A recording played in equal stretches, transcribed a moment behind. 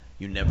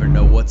You never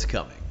know what's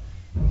coming.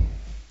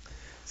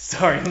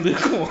 Starring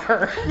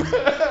Lukewarm.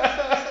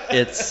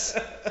 It's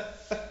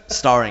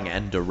starring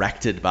and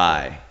directed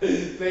by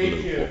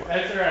Thank you. Lukewarm.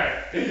 That's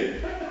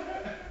right.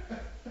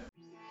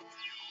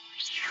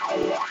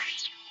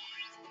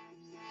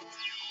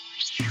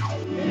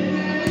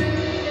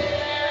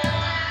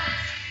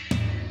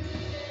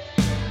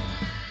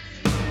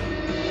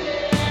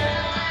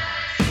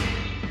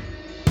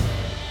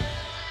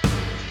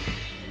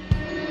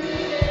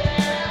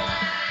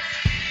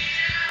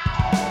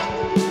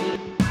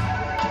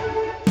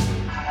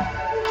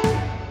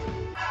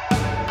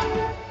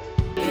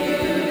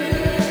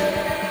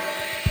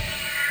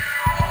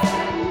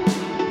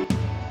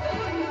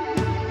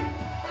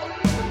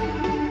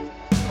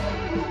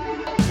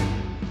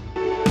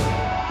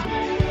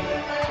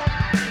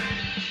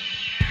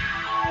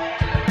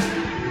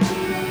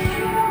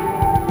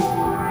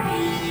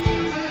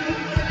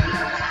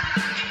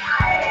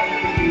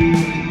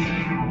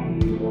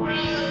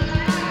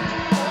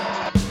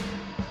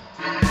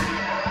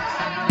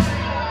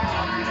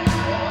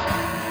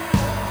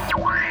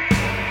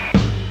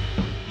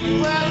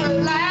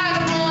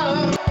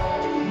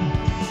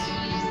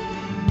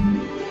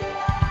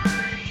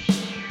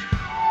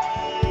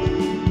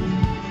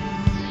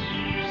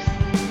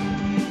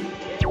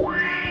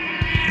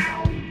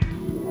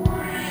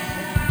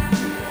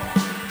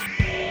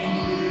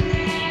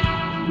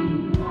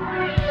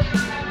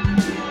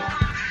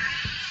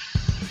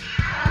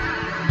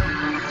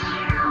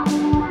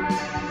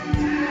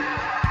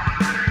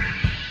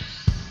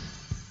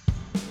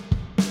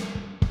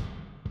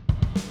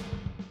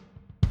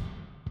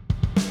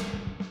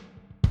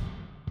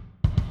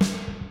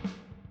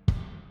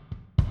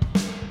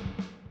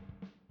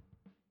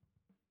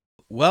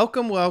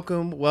 Welcome,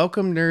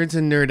 nerds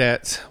and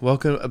nerdettes.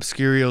 Welcome,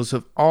 obscurials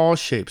of all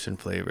shapes and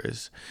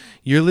flavors.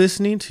 You're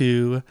listening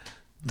to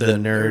the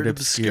Nerd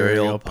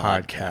Obscurial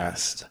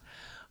Podcast.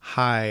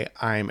 Hi,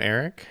 I'm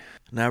Eric.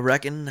 And I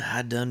reckon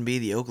I'd done be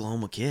the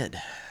Oklahoma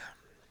Kid.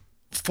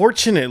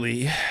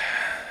 Fortunately,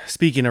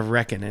 speaking of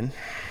reckoning,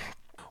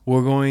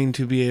 we're going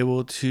to be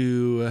able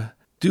to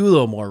do a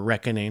little more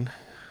reckoning.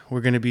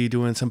 We're going to be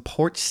doing some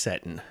porch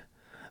setting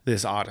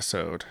this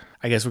Oddisode.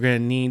 I guess we're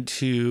going to need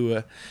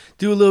to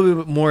do a little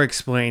bit more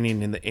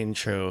explaining in the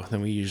intro than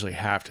we usually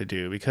have to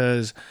do,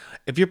 because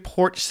if you're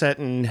porch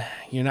setting,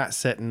 you're not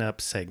setting up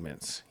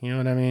segments. You know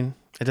what I mean?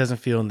 It doesn't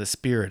feel in the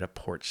spirit of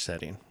porch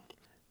setting.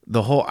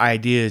 The whole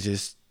idea is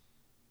just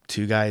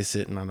two guys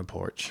sitting on a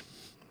porch,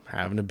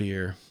 having a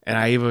beer. And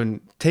I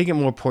even take it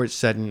more porch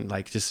setting,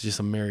 like just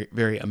a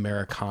very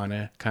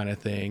Americana kind of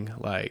thing.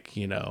 Like,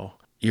 you know,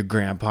 your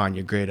grandpa and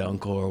your great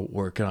uncle are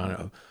working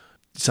on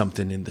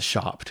something in the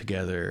shop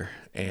together,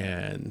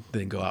 and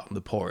then go out on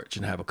the porch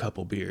and have a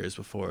couple beers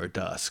before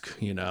dusk,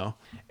 you know,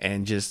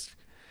 and just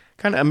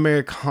kind of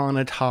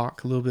Americana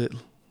talk, a little bit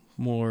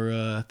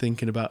more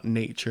thinking about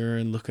nature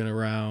and looking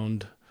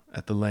around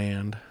at the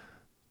land,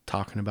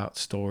 talking about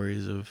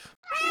stories of...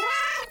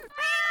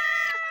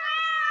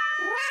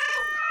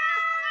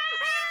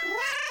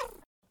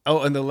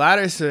 Oh, and the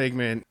latter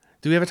segment,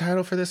 do we have a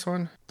title for this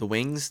one? The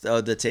wings?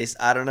 Oh, the taste?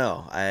 I don't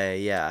know.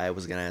 I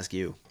was going to ask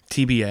you.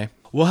 TBA.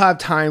 We'll have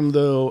time,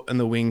 though, in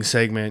the wing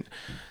segment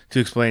to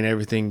explain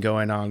everything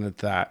going on with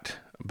that.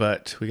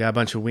 But we got a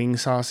bunch of wing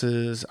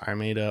sauces. I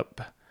made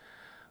up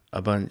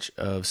a bunch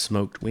of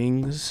smoked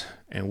wings,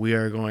 and we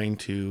are going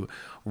to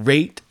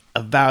rate,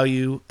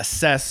 evaluate,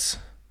 assess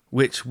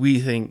which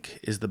we think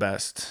is the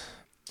best.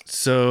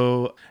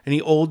 So, any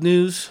old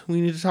news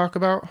we need to talk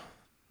about?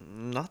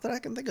 Not that I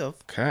can think of.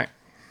 Okay.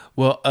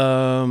 Well,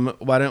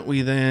 why don't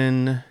we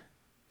then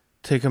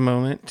take a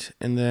moment,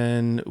 and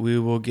then we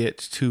will get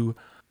to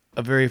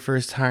a very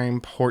first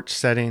time porch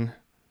setting.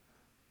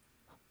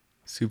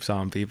 Soup's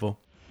on, people.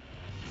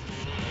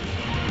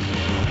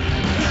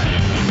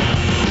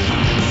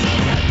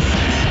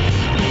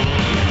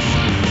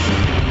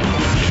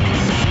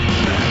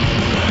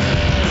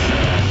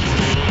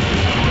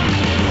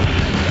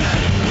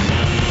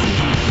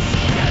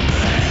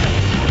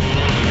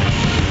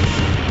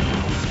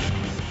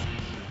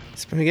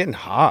 It's been getting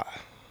hot.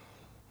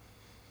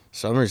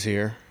 Summer's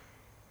here.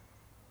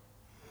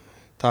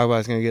 Talk about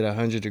it's going to get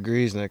 100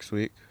 degrees next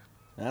week.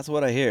 That's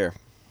what I hear.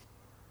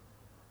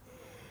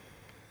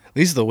 At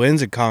least the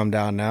winds had calmed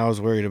down now. I was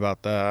worried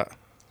about that.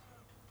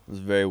 It was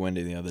very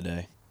windy the other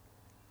day.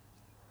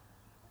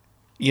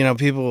 You know,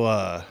 people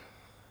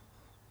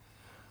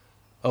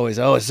always,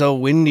 it's so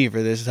windy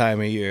for this time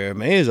of year.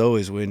 May is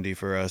always windy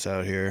for us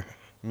out here.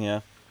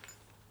 Yeah.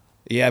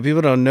 Yeah,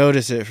 people don't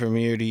notice it from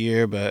year to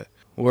year, but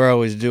we're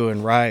always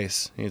doing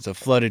rice. It's a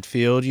flooded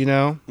field, you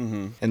know?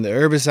 Mm-hmm. And the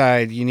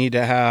herbicide you need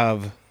to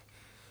have...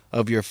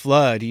 of your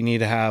flood, you need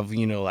to have,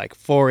 you know, like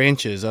 4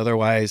 inches.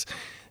 Otherwise,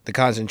 the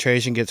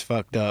concentration gets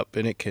fucked up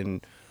and it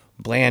can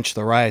blanch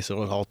the rice.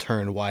 It'll all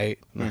turn white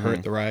and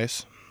hurt the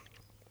rice.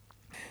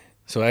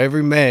 So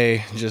every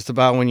May, just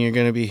about when you're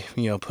going to be,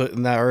 you know,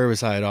 putting that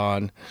herbicide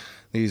on,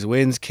 These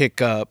winds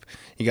kick up.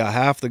 You got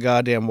half the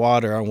goddamn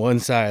water on one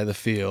side of the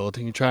field.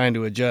 And you're trying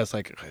to adjust,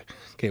 like,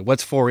 okay,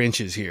 what's 4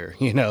 inches here?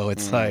 You know,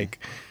 it's like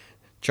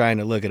trying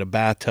to look at a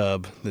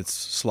bathtub that's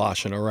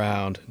sloshing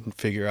around and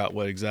figure out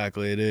what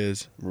exactly it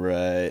is.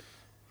 Right.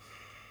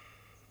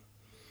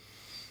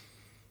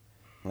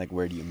 Like,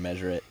 where do you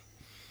measure it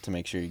to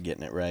make sure you're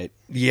getting it right?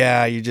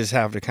 Yeah, you just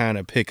have to kind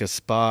of pick a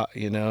spot,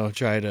 you know,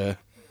 try to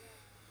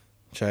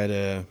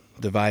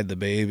divide the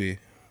baby.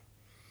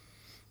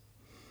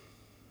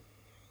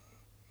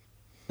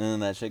 And then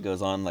that shit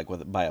goes on like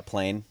by a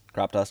plane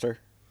crop duster.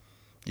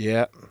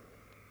 Yeah.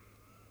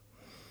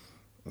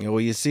 Yeah,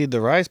 well, you seed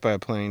the rice by a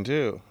plane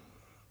too.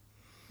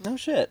 No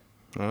shit.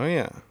 Oh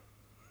yeah.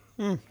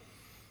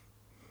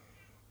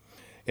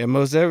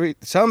 Yeah,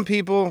 some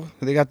people,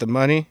 they got the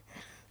money,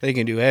 they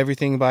can do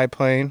everything by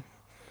plane.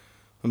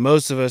 But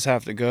most of us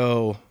have to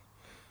go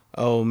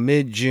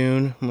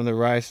mid-June when the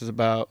rice is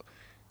about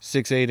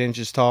 6-8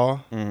 inches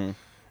tall. Mm-hmm.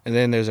 And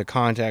then there's a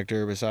contact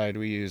herbicide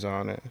we use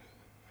on it.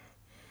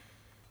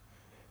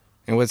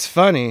 And what's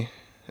funny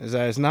is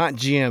that it's not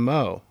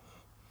GMO.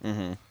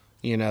 Mm-hmm.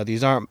 You know,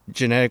 these aren't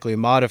genetically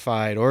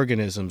modified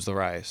organisms, the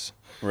rice.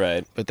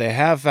 Right. But they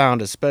have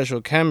found a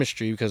special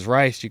chemistry because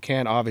rice, you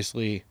can't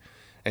obviously,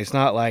 it's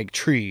not like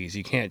trees.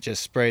 You can't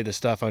just spray the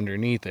stuff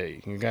underneath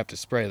it. You have to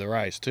spray the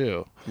rice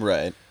too.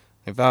 Right.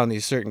 They found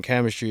these certain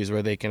chemistries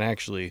where they can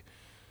actually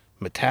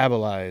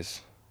metabolize.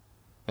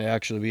 They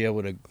actually be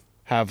able to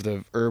have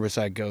the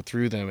herbicide go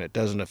through them. It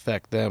doesn't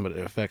affect them, but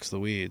it affects the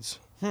weeds.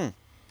 But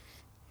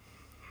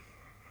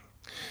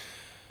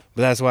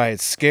that's why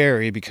it's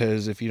scary,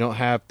 because if you don't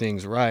have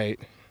things right,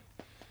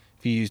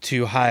 if you use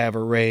too high of a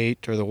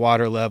rate or the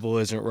water level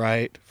isn't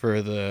right for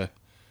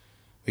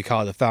we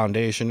call it the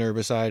foundation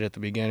herbicide at the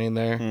beginning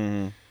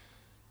there,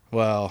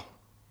 well,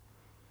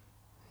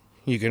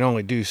 you can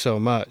only do so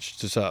much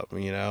to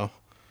something, you know.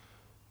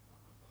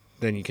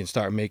 Then you can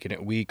start making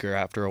it weaker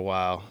after a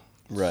while.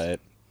 Right.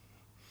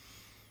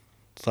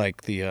 It's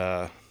like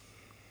the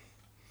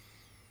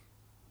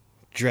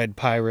Dread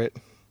Pirate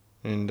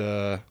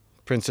and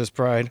Princess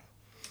Bride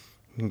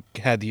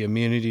had the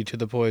immunity to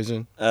the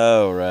poison.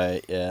 Oh,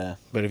 right, yeah.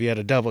 But if you had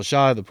a double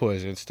shot of the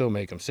poison, it'd still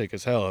make them sick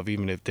as hell,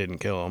 even if it didn't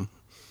kill them.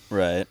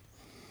 Right.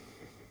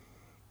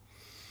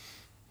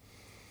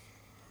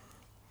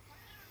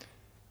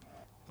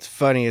 It's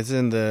funny, it's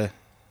in the,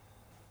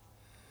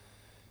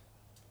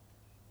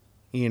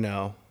 you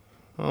know,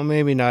 well,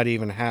 maybe not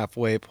even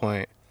halfway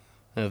point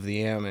of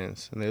the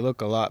almonds, and they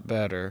look a lot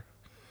better.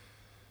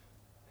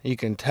 You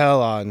can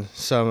tell on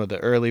some of the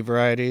early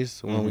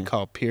varieties, the one we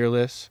call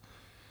Peerless.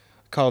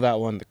 I call that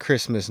one the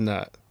Christmas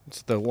nut.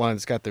 It's the one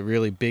that's got the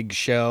really big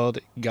shell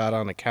that you got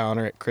on the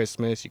counter at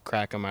Christmas. You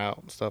crack them out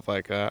and stuff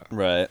like that.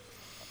 Right.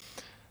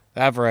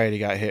 That variety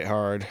got hit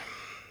hard.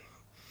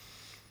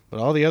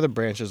 But all the other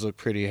branches look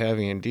pretty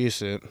heavy and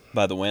decent.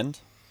 By the wind?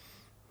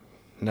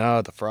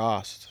 No, the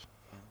frost.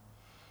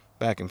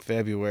 Back in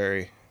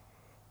February.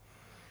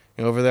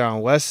 And over there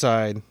on West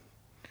Side,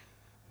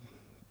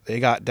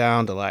 they got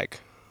down to like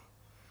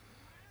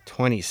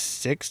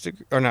 17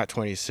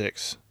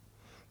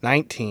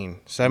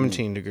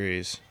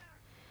 degrees.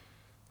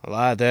 A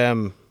lot of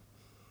them,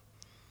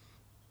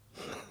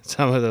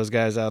 some of those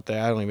guys out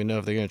there, I don't even know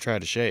if they're going to try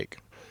to shake.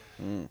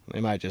 They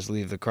might just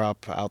leave the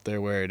crop out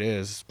there where it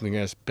is. They're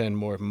going to spend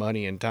more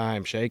money and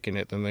time shaking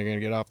it than they're going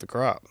to get off the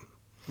crop.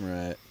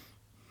 Right.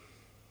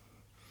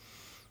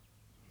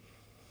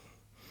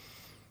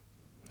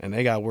 And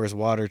they got worse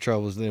water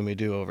troubles than we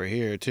do over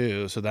here,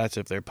 too. So that's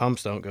if their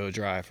pumps don't go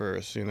dry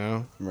first, you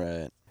know?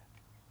 Right.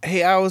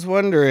 Hey, I was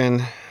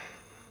wondering,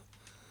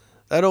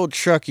 that old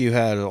truck you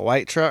had, a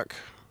white truck,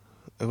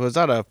 was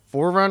that a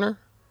 4Runner?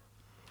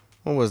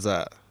 What was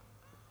that?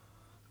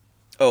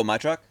 Oh, my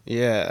truck?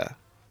 Yeah.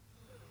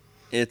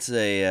 It's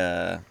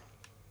a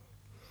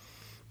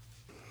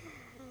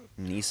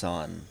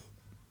Nissan.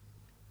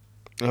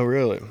 Oh,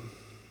 really?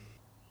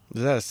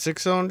 Is that a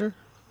 6-cylinder?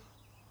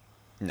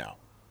 No.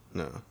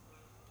 No.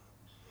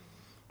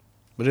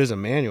 But it was a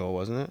manual,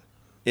 wasn't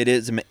it?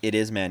 It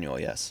is manual,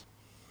 yes.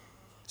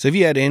 So if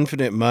you had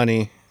infinite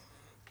money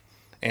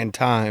and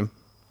time,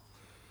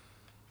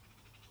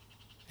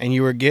 and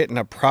you were getting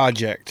a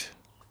project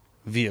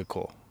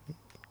vehicle,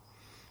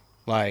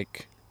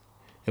 like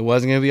it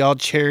wasn't going to be all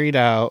cherried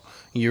out,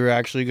 you were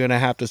actually going to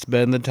have to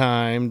spend the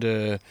time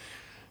to,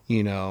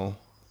 you know,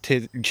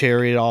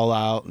 cherry it all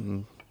out,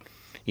 and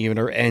even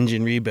our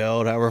engine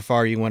rebuild, however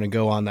far you want to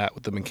go on that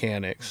with the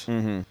mechanics.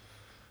 Mm-hmm.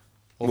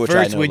 Well, Which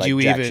first, I know would like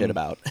you jack even shit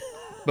about.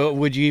 But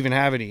would you even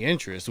have any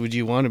interest? Would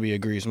you want to be a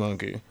grease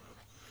monkey?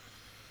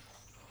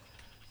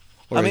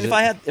 Or I mean, is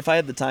if I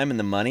had the time and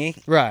the money,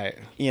 right,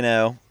 you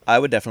know, I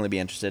would definitely be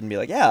interested and be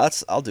like, yeah,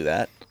 I'll do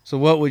that. So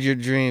what would your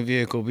dream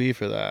vehicle be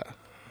for that?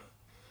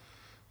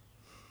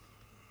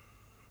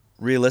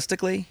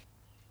 Realistically,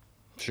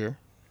 Sure.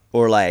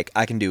 or like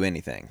I can do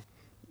anything.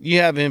 You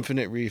have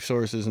infinite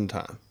resources and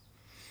time.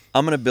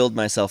 I'm gonna build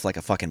myself like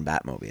a fucking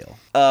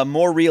Batmobile.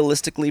 More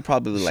realistically,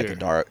 probably like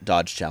Sure. a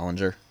Dodge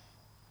Challenger.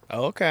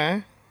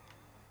 Okay.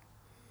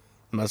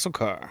 Muscle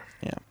car.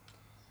 Yeah.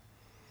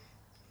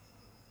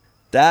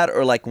 That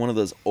or like one of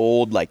those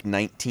old like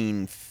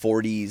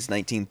 1940s,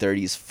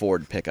 1930s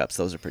Ford pickups.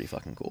 Those are pretty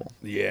fucking cool.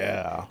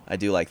 Yeah. I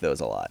do like those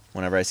a lot.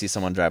 Whenever I see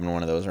someone driving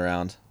one of those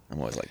around, I'm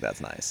always like,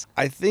 that's nice.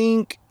 I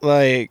think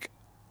like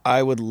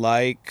I would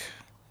like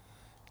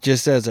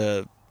just as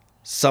a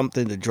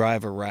something to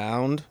drive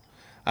around.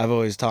 I've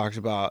always talked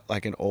about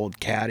like an old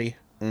caddy.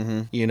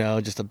 Mm-hmm. You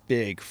know, just a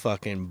big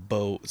fucking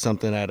boat,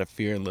 something out of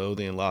Fear and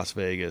Loathing in Las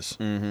Vegas.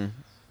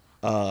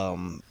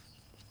 Mm-hmm.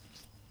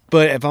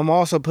 But if I'm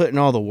also putting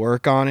all the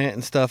work on it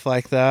and stuff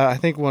like that, I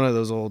think one of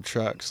those old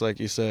trucks, like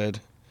you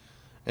said,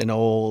 an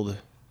old,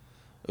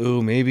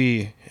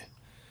 maybe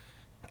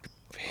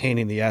pain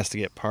in the ass to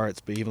get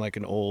parts, but even like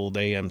an old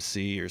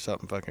AMC or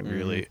something fucking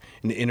really,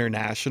 an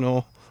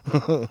International,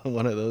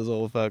 one of those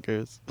old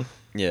fuckers.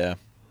 Yeah.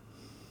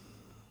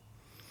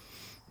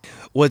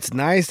 What's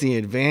nice, the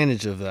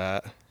advantage of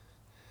that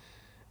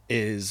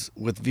is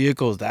with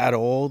vehicles that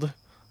old,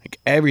 like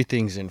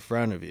everything's in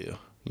front of you,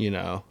 you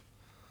know.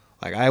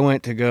 Like I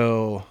went to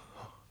go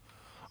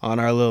on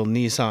our little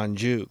Nissan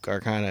Juke, our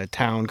kind of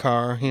town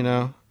car, you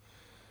know.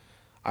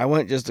 I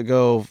went just to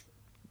go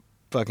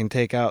fucking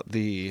take out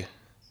the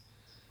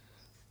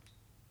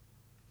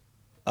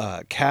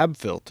cab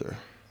filter.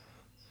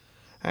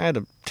 I had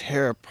to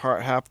tear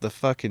apart half the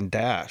fucking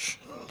dash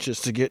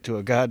just to get to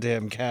a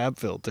goddamn cab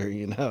filter,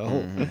 you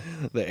know.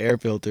 The air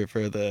filter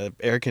for the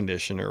air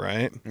conditioner,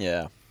 right?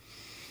 Yeah.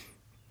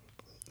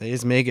 They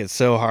just make it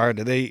so hard.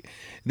 They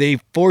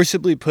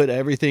forcibly put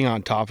everything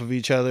on top of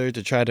each other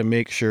to try to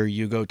make sure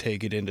you go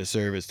take it into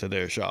service to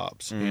their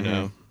shops, you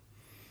know.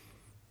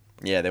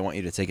 Yeah, they want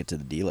you to take it to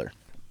the dealer.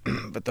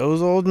 But those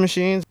old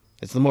machines,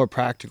 it's the more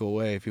practical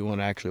way if you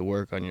want to actually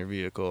work on your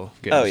vehicle.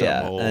 Oh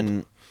yeah,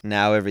 and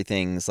now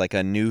everything's like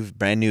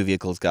brand new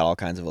vehicle's got all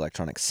kinds of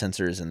electronic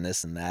sensors and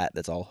this and that.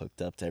 That's all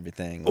hooked up to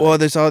everything. Well,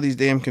 there's all these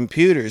damn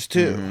computers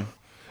too.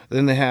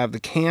 Then they have the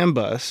CAN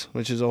bus,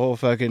 which is a whole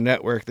fucking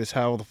network that's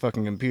how the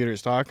fucking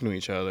computers talking to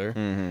each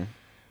other.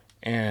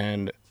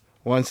 And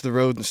once the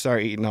rodents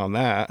start eating on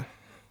that,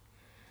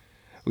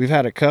 we've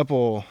had a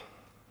couple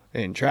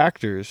in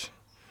tractors.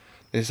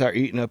 They start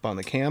eating up on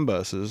the CAN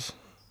buses.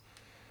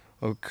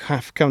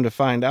 I've come to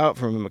find out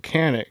from a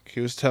mechanic,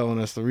 he was telling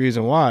us the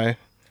reason why.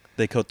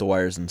 They coat the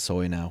wires in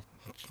soy now.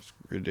 It's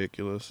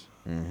ridiculous.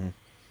 Why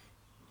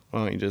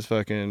don't you just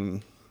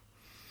fucking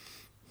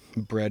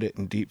bread it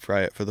and deep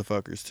fry it for the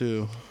fuckers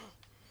too?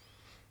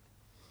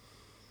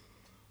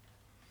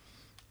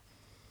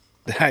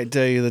 I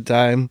tell you the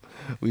time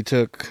we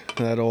took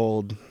that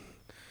old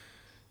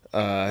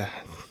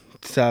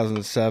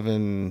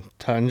 2007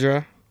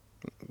 Tundra,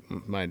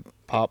 my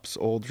pop's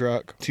old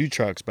truck, 2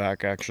 trucks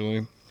back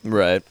actually.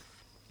 Right.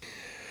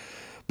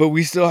 But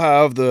we still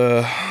have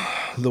the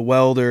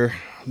welder,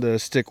 the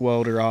stick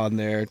welder on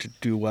there to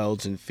do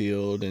welds in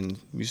field, and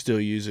we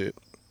still use it.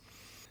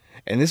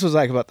 And this was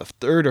like about the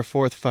 3rd or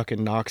 4th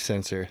fucking knock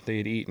sensor they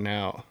had eaten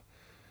out.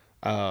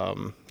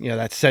 You know,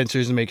 that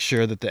sensors to make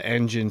sure that the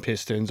engine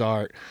pistons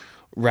aren't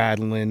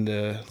rattling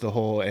the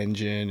whole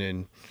engine,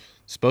 and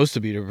supposed to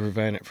be to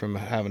prevent it from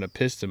having a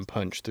piston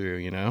punch through,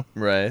 you know?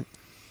 Right.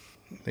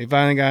 They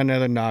finally got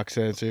another knock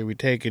sensor. We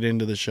take it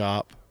into the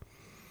shop.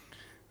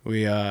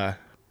 We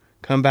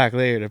come back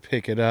later to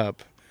pick it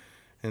up,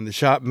 and the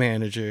shop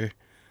manager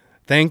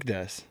thanked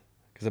us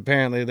because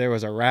apparently there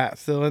was a rat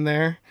still in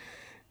there,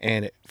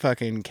 and it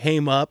fucking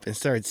came up and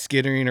started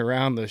skittering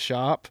around the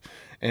shop,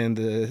 and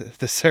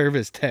the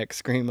service tech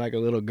screamed like a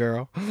little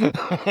girl.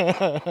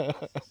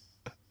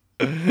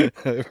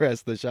 The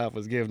rest of the shop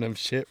was giving them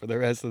shit for the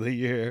rest of the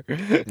year.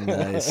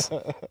 Nice.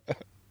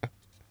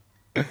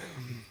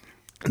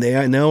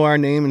 They know our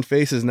name and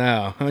faces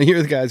now.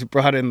 You're the guys who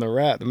brought in the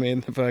rat that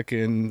made the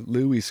fucking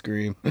Louis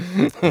scream.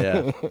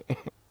 Yeah.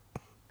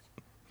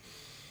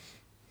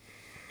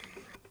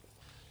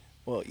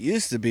 Well, it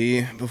used to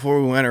be,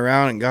 before we went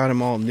around and got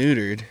them all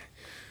neutered,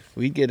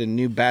 we'd get a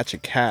new batch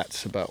of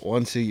cats about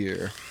once a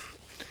year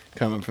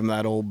coming from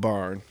that old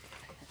barn.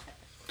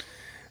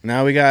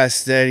 Now we got a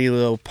steady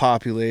little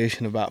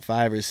population, about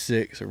 5 or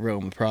 6 that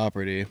roam the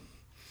property.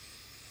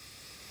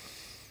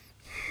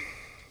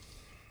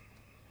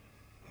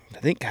 I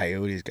think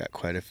coyotes got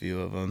quite a few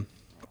of them.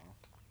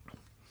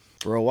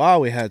 For a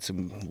while, we had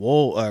some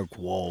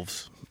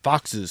wolves,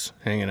 foxes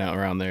hanging out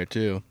around there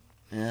too.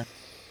 Yeah.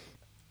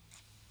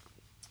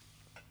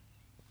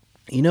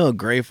 You know, a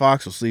gray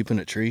fox will sleep in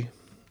a tree.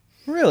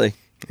 Really?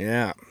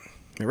 Yeah,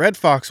 the red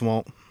fox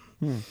won't.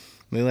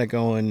 They like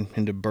going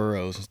into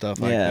burrows and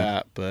stuff like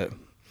that. But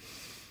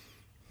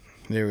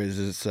there was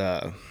this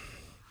that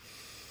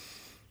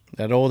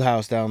old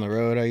house down the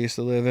road I used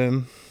to live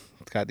in.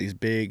 It's got these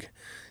big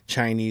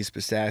Chinese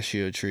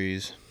pistachio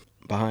trees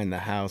behind the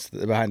house,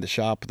 behind the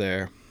shop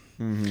there.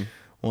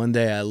 One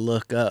day I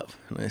look up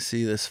and I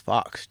see this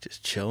fox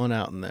just chilling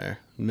out in there,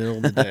 middle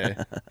of the day.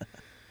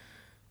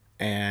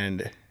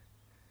 And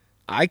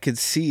I could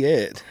see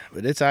it,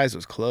 but its eyes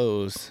was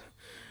closed.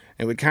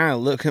 It would kind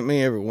of look at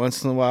me every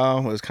once in a while.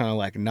 It was kind of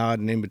like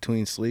nodding in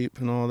between sleep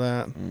and all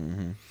that.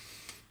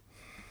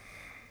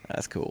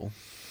 That's cool.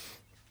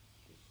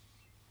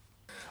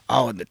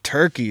 Oh, and the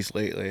turkeys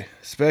lately,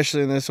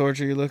 especially in this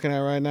orchard you're looking at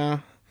right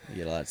now. You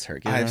get a lot of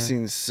turkey. I've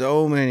seen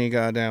so many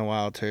goddamn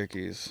wild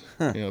turkeys.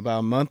 Huh. You know, about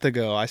a month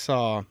ago, I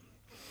saw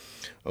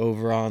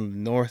over on the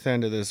north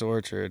end of this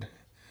orchard,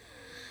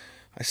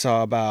 I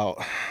saw about...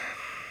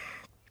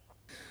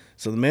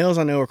 So the males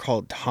I know are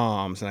called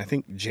toms, and I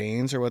think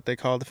janes are what they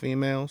call the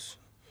females.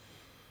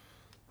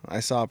 I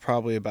saw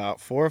probably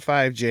about 4 or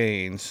 5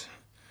 janes,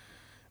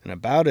 and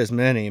about as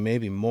many,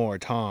 maybe more,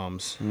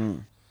 toms.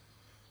 In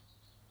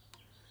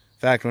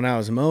fact, when I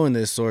was mowing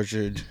this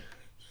orchard,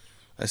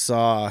 I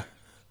saw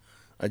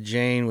a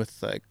jane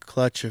with a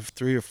clutch of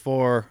 3 or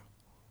 4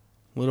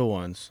 little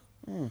ones.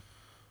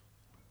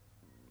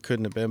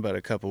 Couldn't have been but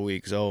a couple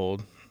weeks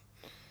old.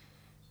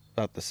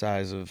 About the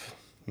size of,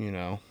 you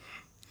know,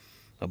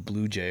 a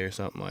blue jay or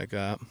something like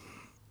that.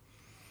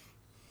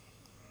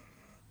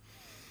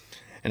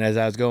 And as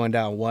I was going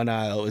down one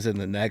aisle, it was in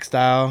the next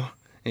aisle,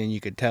 and you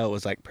could tell it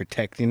was like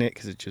protecting it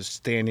because it's just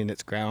standing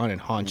its ground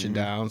and haunching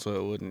down so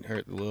it wouldn't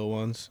hurt the little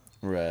ones.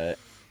 Right.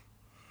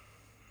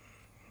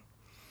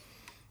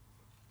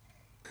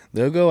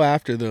 They'll go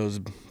after those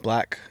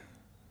black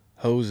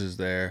hoses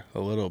there a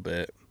little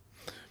bit,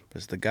 but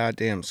it's the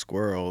goddamn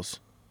squirrels.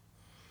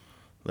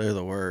 They're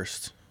the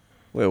worst.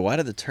 Wait, why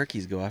do the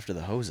turkeys go after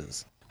the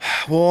hoses?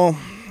 Well,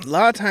 a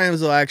lot of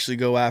times they'll actually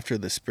go after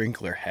the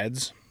sprinkler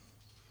heads.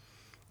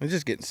 They're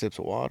just getting sips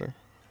of water.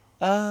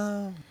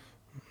 The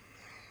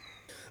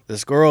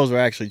squirrels will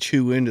actually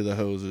chew into the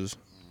hoses.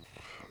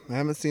 I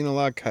haven't seen a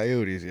lot of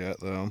coyotes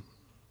yet, though.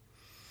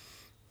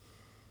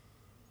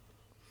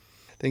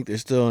 I think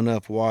there's still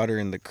enough water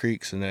in the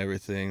creeks and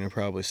everything. They're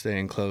probably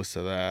staying close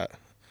to that.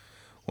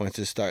 Once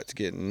it starts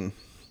getting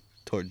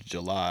towards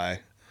July, I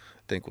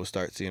think we'll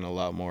start seeing a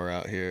lot more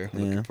out here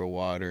looking for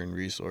water and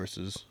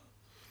resources.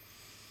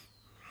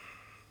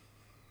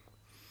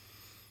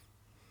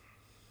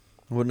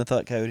 Wouldn't have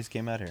thought coyotes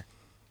came out here.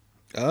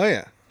 Oh,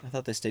 yeah. I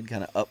thought they stayed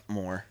kind of up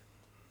more.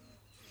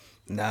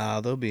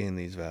 Nah, they'll be in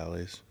these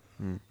valleys.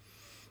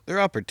 They're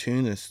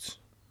opportunists.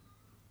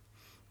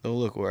 They'll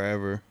look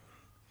wherever.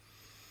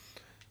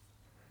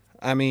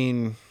 I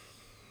mean,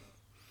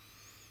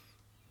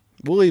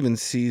 we'll even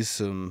see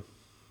some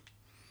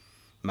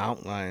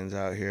mountain lions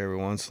out here every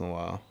once in a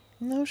while.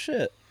 No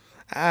shit.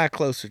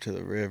 Closer to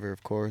the river,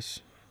 of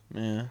course.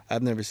 Yeah.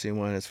 I've never seen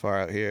one as far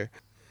out here.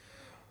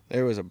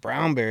 There was a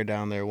brown bear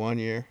down there one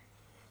year.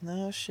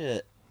 No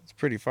shit. It's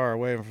pretty far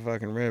away from the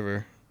fucking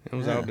river. It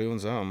was out doing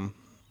something.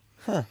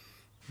 Huh.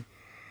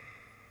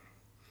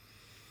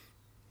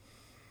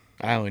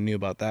 I only knew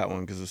about that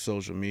one because of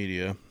social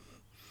media.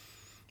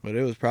 But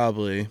it was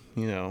probably,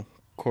 you know,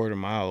 quarter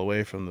mile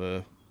away from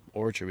the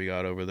orchard we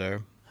got over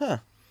there. Huh.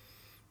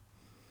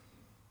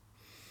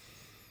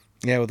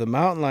 Yeah, with the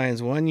mountain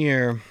lions, one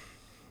year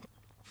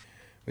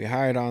we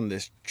hired on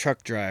this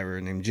truck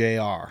driver named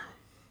JR.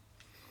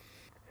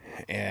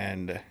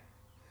 And,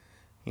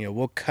 you know,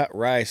 we'll cut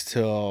rice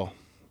till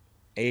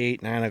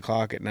 8, 9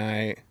 o'clock at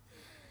night.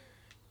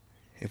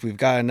 If we've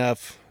got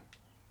enough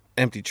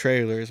empty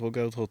trailers, we'll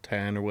go till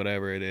 10 or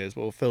whatever it is.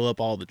 We'll fill up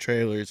all the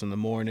trailers in the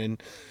morning.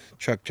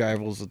 Truck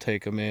drivers will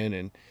take them in.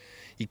 And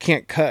you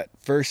can't cut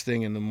first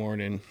thing in the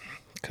morning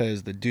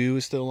because the dew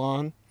is still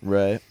on.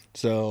 Right.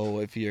 So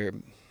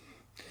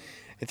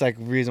it's like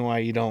the reason why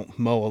you don't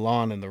mow a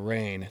lawn in the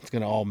rain. It's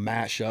going to all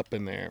mash up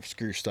in there,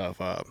 screw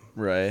stuff up.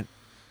 Right.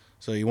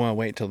 So you want to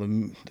wait till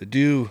the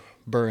dew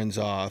burns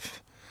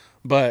off.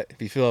 But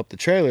if you fill up the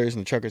trailers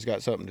and the trucker's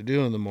got something to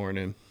do in the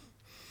morning,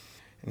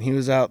 and he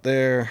was out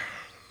there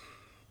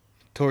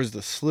towards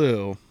the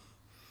slough,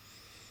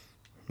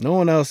 no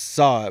one else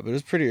saw it, but it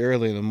was pretty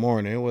early in the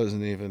morning.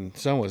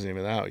 Sun wasn't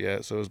even out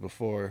yet, so it was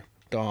before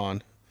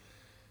dawn.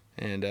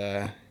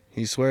 And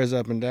he swears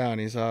up and down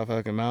he saw a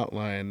fucking mountain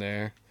lion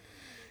there.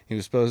 He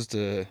was supposed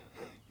to,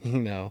 you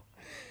know,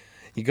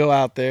 you go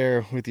out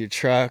there with your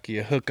truck,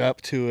 you hook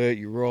up to it,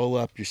 you roll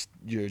up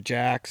your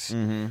jacks,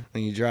 and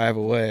you drive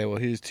away. Well,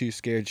 he was too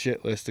scared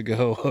shitless to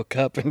go hook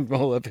up and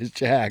roll up his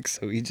jacks,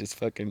 so he just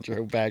fucking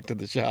drove back to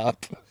the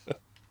shop.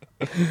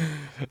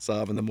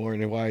 Saw him in the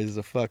morning, why he's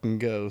a fucking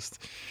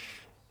ghost.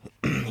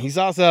 He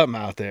saw something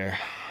out there.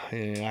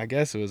 Yeah, I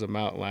guess it was a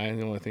mountain lion,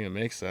 the only thing that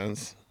makes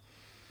sense.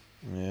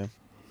 Yeah.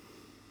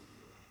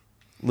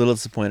 A little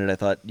disappointed. I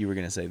thought you were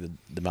going to say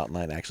the mountain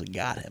lion actually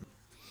got him.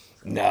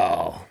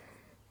 No.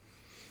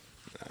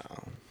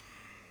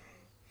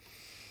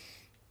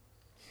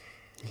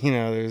 You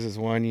know, there was this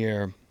one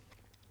year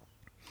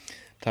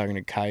talking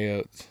to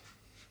coyotes.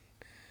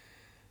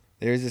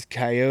 There's this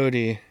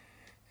coyote.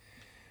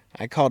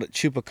 I called it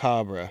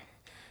chupacabra.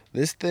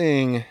 This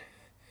thing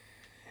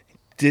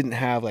didn't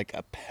have like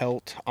a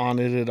pelt on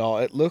it at all.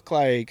 It looked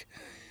like,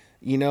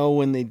 you know,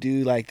 when they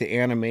do like the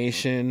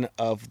animation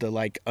of the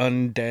like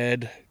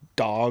undead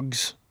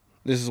dogs.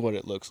 This is what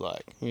it looks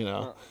like, you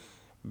know.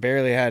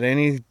 Barely had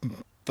any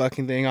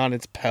fucking thing on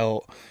its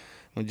pelt.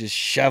 Would just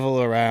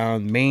shovel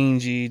around,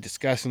 mangy,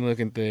 disgusting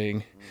looking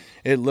thing.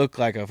 It looked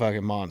like a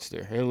fucking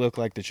monster. It looked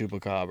like the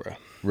chupacabra.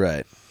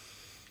 Right.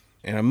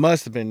 And I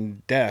must have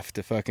been deaf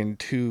to fucking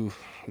two,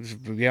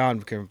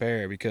 beyond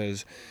compare,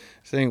 because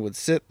this thing would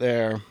sit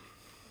there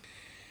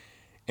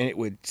and it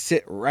would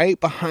sit right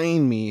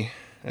behind me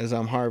as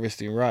I'm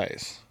harvesting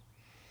rice.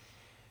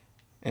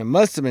 And it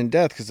must have been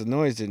deaf because the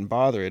noise didn't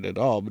bother it at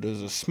all, but it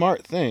was a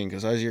smart thing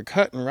because as you're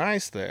cutting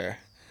rice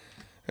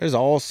there's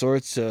all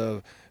sorts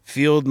of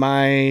field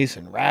mice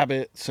and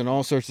rabbits and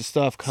all sorts of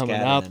stuff coming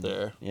out Scattering.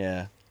 there.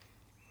 Yeah.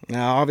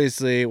 Now,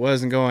 obviously, it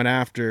wasn't going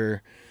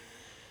after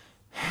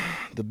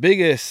the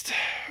biggest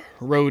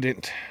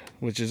rodent,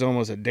 which is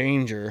almost a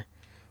danger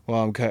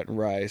while I'm cutting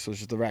rice,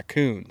 which is the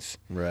raccoons.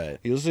 Right.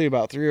 You'll see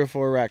about 3 or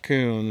 4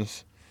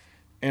 raccoons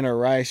in a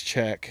rice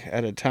check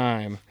at a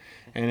time.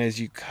 And as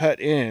you cut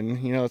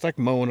in, it's like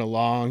mowing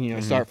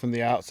along, start from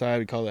the outside,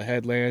 we call it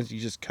headlands, you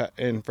just cut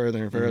in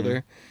further and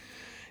further.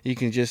 You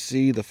can just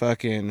see the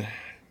fucking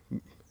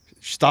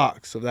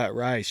stalks of that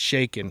rice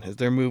shaking as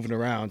they're moving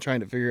around, trying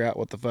to figure out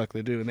what the fuck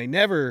they do. And they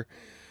never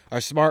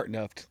are smart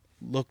enough to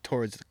look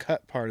towards the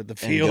cut part of the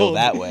field. go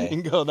that way.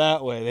 And go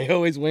that way. They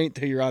always wait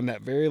till you're on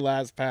that very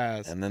last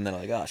pass. And then they're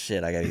like, oh,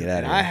 shit, I got to get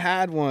out of And here. I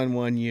had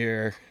one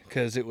year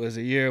because it was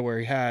a year where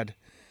he had,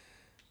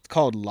 it's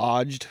called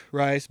lodged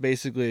rice.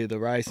 Basically, the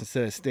rice,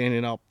 instead of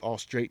standing up all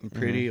straight and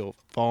pretty, it'll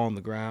fall on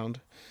the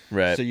ground.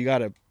 Right. So you got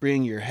to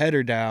bring your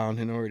header down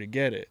in order to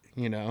get it,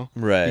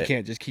 Right. You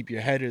can't just keep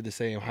your header the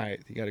same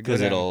height. You got to go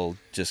Because down. it'll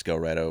just go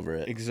right over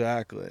it.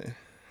 Exactly.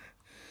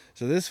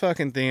 So this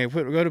fucking thing, I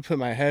go to put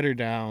my header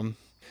down,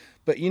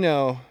 but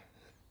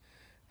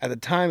at the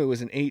time it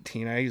was an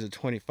 18. I use a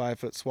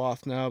 25-foot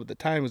swath now, but the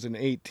time was an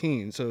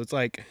 18. So it's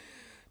like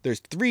there's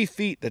 3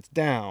 feet that's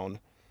down,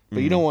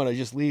 but you don't want to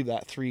just leave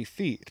that 3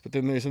 feet. But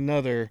then there's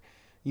another,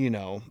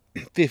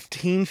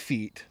 15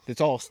 feet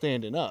that's all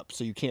standing up,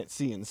 so you can't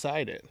see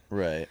inside it.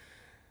 Right.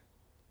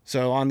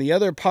 So on the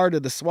other part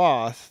of the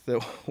swath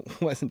that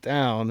wasn't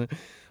down,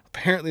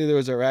 apparently there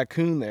was a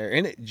raccoon there,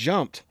 and it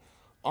jumped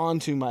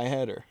onto my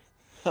header.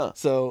 Huh.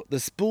 So the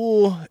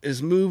spool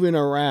is moving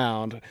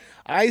around.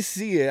 I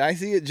see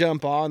it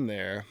jump on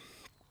there.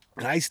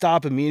 And I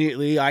stop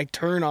immediately. I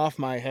turn off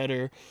my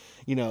header.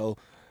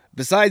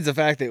 Besides the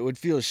fact that it would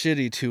feel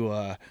shitty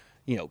to,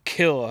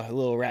 kill a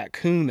little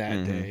raccoon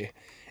that day.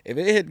 If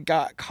it had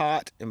got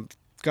caught and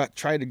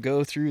tried to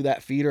go through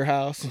that feeder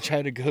house and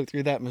tried to go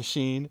through that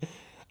machine,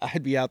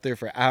 I'd be out there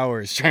for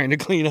hours trying to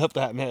clean up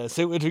that mess.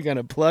 It was going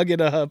to plug it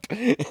up,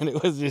 and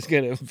it was just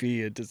going to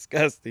be a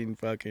disgusting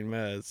fucking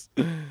mess.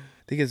 I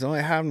think it's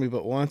only happened to me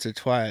but once or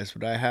twice,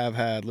 but I have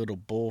had little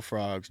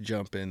bullfrogs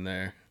jump in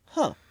there.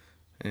 Huh.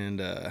 And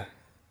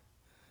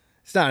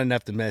it's not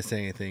enough to mess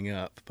anything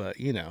up, but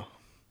if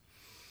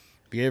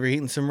you ever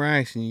eating some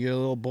rice and you get a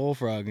little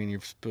bullfrog in your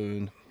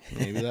spoon,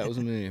 maybe that was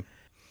me.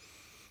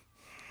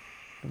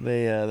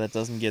 That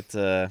doesn't get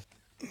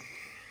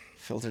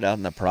filtered out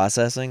in the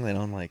processing. They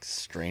don't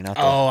strain out.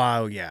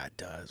 Oh yeah, it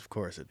does. Of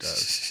course it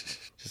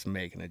does. Just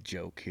making a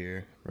joke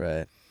here.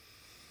 Right.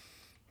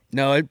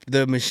 No,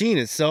 the machine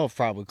itself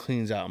probably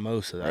cleans out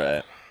most of that.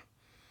 Right.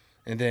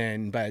 And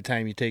then by the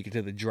time you take it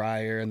to the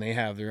dryer, and they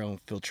have their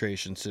own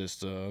filtration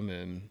system.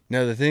 And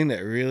no, the thing that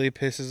really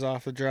pisses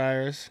off the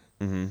dryers,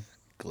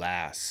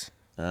 glass.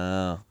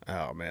 Oh.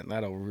 Oh man,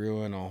 that'll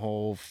ruin a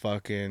whole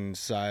fucking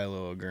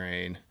silo of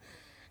grain.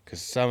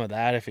 Because some of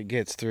that, if it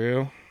gets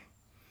through,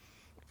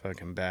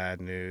 fucking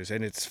bad news.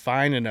 And it's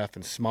fine enough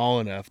and small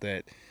enough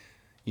that,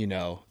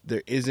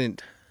 there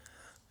isn't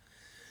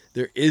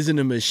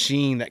a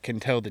machine that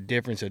can tell the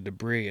difference of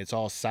debris. It's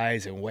all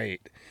size and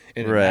weight.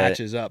 And it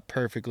matches up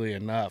perfectly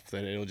enough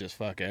that it'll just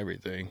fuck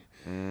everything.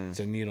 It's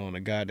a needle in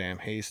a goddamn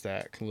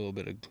haystack. A little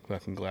bit of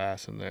fucking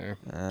glass in there.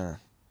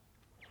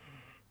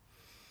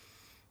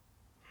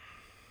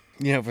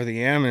 For the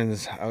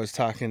Ammons, I was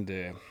talking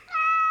to...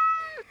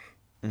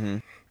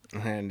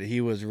 And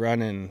he was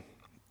running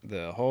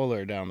the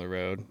holer down the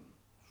road.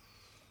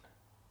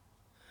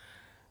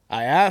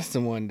 I asked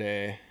him one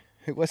day,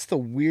 hey, what's the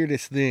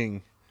weirdest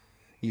thing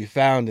you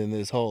found in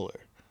this holer?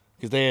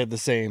 Because they had the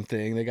same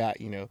thing. They got,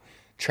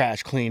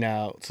 trash clean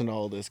outs and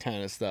all this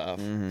kind of stuff.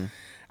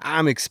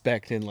 I'm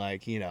expecting I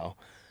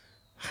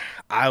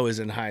was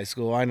in high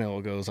school. I know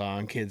what goes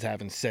on. Kids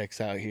having sex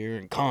out here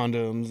and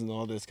condoms and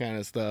all this kind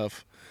of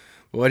stuff.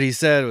 But what he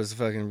said was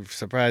fucking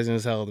surprising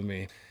as hell to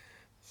me.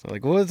 So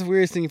what was the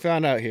weirdest thing you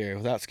found out here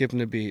without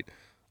skipping a beat?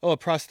 Oh, a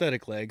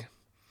prosthetic leg.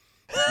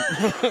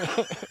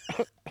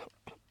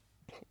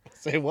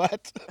 Say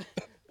what?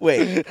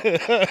 Wait.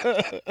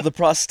 The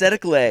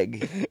prosthetic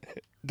leg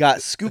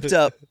got scooped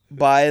up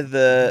by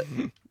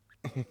the...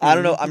 I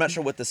don't know. I'm not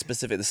sure what the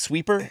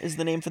sweeper is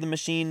the name for the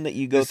machine that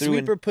you go through. The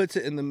sweeper puts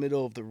it in the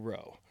middle of the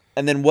row.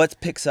 And then what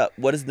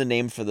is the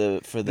name for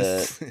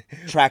the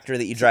tractor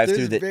that you drive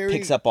through that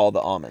picks up all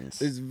the almonds?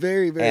 There's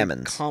very, very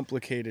almonds.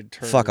 Complicated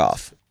terms. Fuck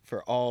off.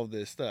 For all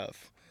this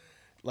stuff.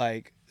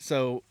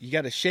 So you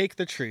got to shake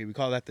the tree. We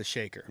call that the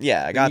shaker.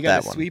 Yeah, I got that one. You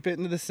got to sweep it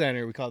into the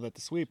center. We call that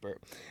the sweeper.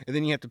 And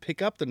then you have to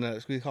pick up the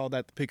nuts. We call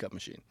that the pickup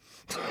machine.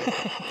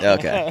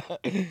 Okay.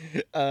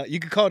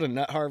 You could call it a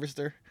nut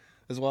harvester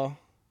as well,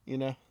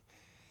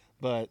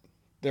 But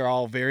they're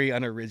all very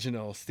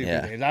unoriginal, stupid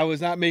Yeah. names. I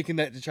was not making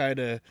that to try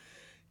to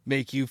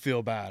make you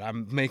feel bad.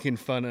 I'm making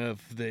fun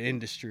of the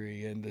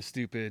industry and the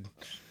stupid.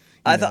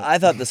 I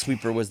thought the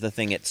sweeper was the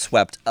thing it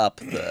swept up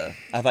the.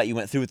 I thought you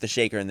went through with the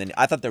shaker, and then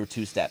I thought there were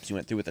 2 steps. You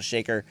went through with the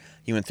shaker.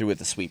 You went through with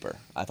the sweeper.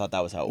 I thought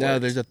that was how it worked. No,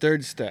 there's a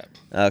third step.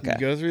 Okay. You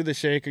go through the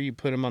shaker, you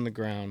put them on the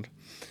ground.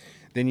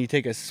 Then you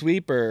take a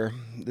sweeper.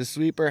 The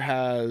sweeper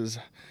has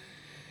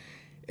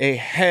a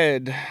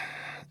head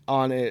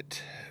on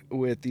it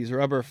with these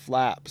rubber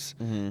flaps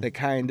that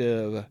kind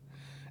of,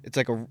 it's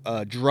like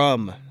a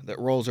drum that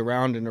rolls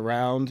around and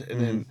around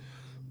and then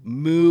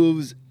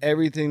moves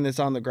everything that's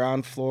on the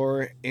ground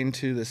floor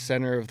into the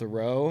center of the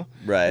row.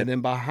 Right. And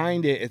then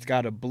behind it, it's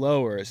got a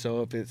blower.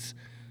 So if it's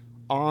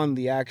on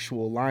the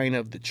actual line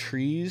of the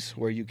trees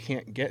where you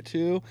can't get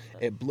to,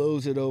 it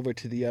blows it over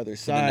to the other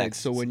side.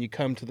 So when you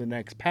come to the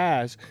next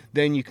pass,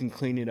 then you can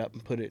clean it up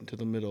and put it into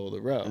the middle of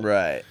the row.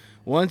 Right.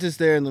 Once it's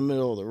there in the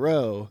middle of the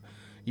row,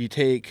 you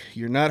take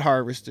your nut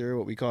harvester,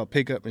 what we call a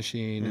pickup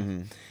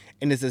machine,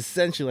 and it's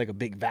essentially like a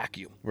big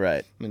vacuum.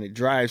 Right. And it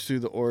drives through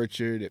the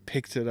orchard, it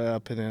picks it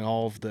up, and then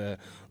all of the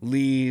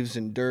leaves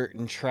and dirt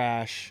and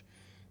trash,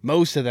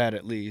 most of that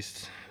at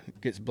least,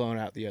 gets blown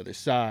out the other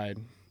side.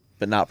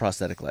 But not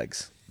prosthetic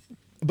legs.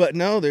 But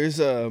no, there's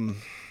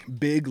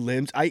big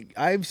limbs.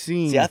 I've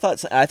seen. See, I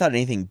thought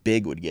anything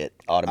big would get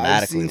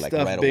automatically, I've seen like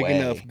stuff right big away.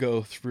 enough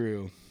go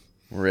through.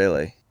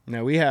 Really?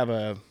 Now we have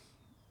a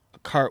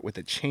cart with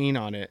a chain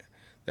on it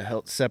that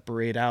helps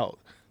separate out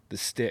the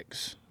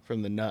sticks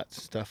from the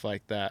nuts, stuff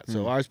like that.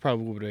 So ours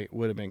probably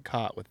would have been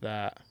caught with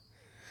that.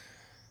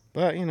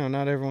 But,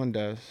 not everyone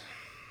does.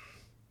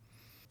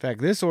 In fact,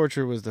 this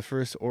orchard was the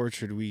first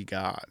orchard we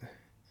got.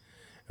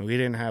 And we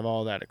didn't have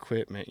all that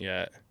equipment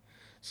yet.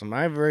 So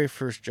my very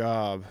first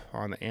job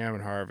on the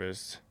almond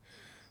harvest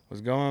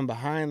was going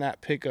behind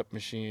that pickup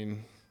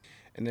machine,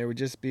 and there would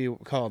just be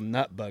what we call a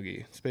nut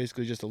buggy. It's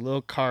basically just a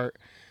little cart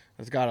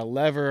that's got a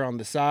lever on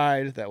the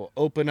side that will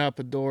open up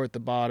a door at the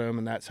bottom,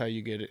 and that's how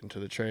you get it into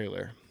the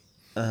trailer.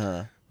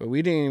 Uh-huh. But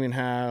we didn't even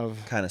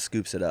have Kind of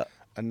scoops it up.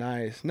 a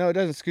nice... No, it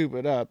doesn't scoop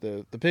it up.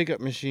 The pickup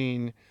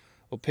machine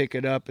will pick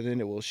it up, and then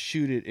it will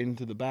shoot it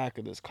into the back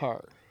of this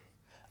cart.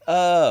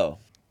 Oh.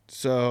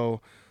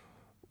 So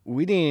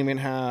we didn't even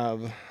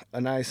have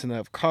a nice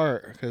enough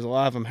cart because a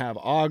lot of them have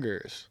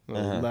augers that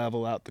will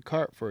level out the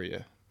cart for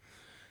you.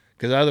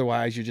 Because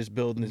otherwise, you're just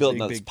building this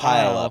big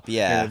pile up,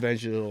 yeah. and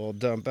eventually it'll all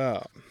dump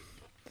out.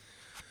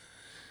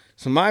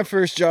 So my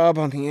first job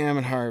on the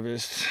almond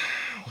harvest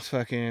was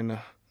fucking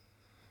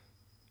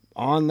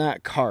on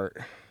that cart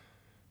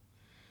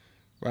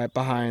right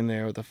behind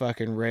there with a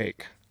fucking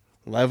rake,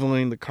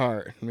 leveling the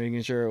cart,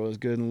 making sure it was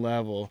good and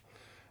level.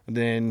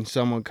 Then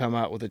someone come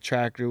out with a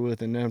tractor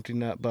with an empty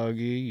nut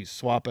buggy. You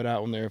swap it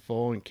out when they're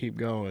full and keep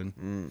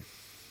going.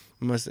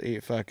 Must have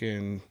ate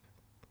fucking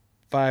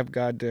 5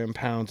 goddamn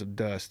pounds of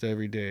dust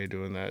every day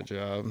doing that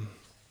job.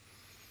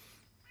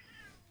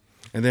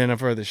 And then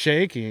for the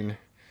shaking,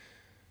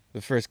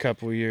 the first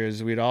couple of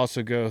years, we'd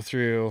also go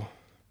through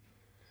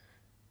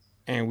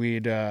and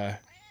we'd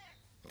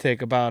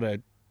take about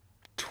a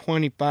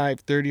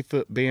 25,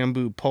 30-foot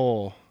bamboo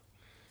pole,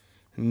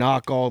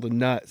 knock all the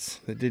nuts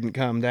that didn't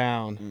come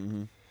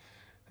down.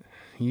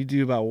 You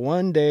do about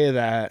 1 day of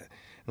that,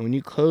 and when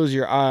you close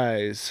your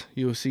eyes,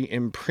 you'll see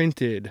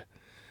imprinted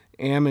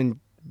almond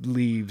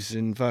leaves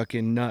and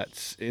fucking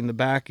nuts in the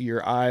back of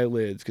your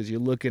eyelids because you're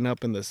looking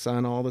up in the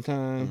sun all the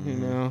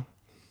time,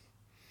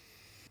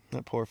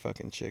 That poor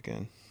fucking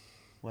chicken.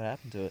 What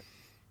happened to it?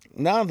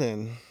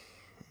 Nothing.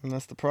 And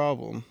that's the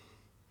problem.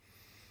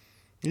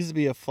 Used to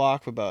be a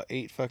flock of about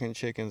 8 fucking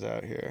chickens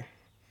out here.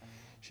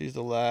 She's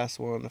the last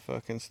one to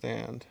fucking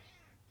stand.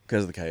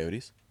 Because of the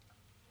coyotes?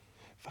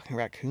 Fucking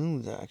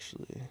raccoons,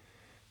 actually.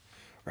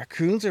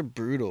 Raccoons are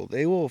brutal.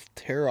 They will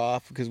tear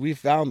off, because we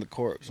found the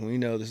corpse, and we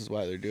know this is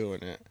why they're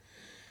doing it.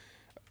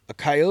 A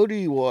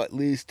coyote will at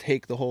least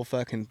take the whole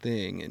fucking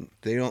thing, and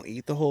they don't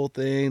eat the whole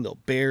thing. They'll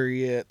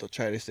bury it. They'll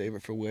try to save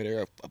it for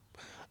winter.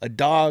 A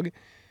dog,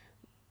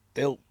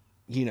 they'll,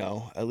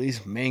 at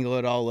least mangle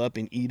it all up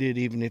and eat it,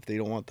 even if they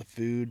don't want the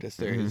food. That's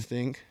their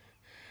instinct.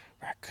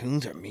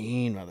 Raccoons are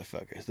mean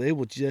motherfuckers. They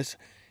will just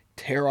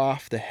tear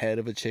off the head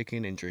of a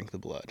chicken and drink the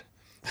blood.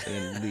 And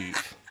then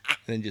leave. And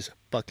then just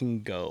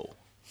fucking go.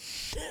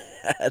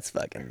 That's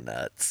fucking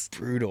nuts.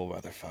 Brutal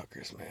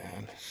motherfuckers,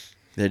 man.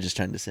 They're just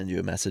trying to send you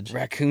a message.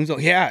 Raccoons,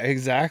 yeah,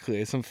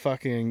 exactly. It's some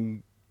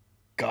fucking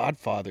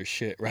Godfather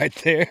shit right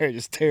there.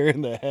 Just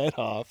tearing the head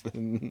off.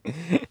 And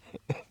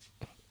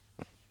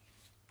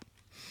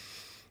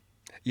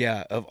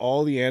yeah, of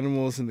all the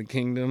animals in the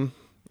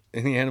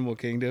animal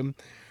kingdom,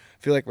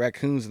 I feel like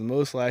raccoons are the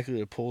most likely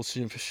to pull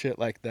shit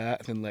like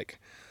that and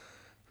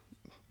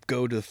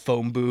go to the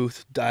phone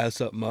booth, dial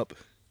something up.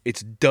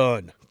 It's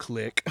done.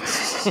 Click.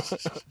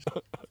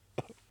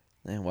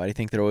 Man, why do you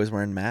think they're always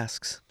wearing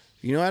masks?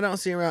 I don't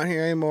see around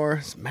here anymore.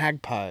 It's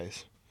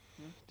magpies.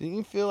 Didn't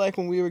you feel like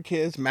when we were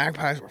kids,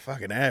 magpies were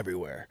fucking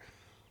everywhere?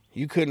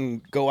 You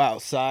couldn't go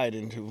outside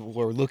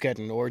or look at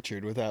an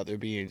orchard without there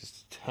being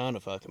just a ton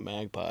of fucking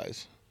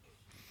magpies.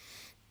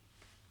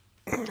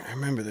 I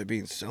remember there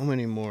being so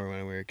many more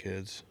when we were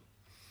kids.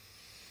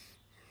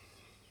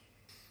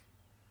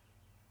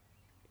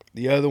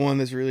 The other one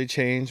that's really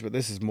changed, but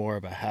this is more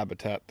of a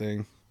habitat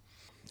thing.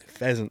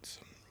 Pheasants.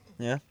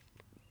 Yeah.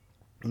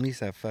 At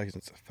least have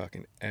pheasants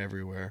fucking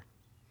everywhere.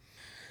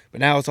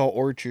 But now it's all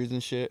orchards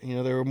and shit. You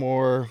know, there were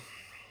more...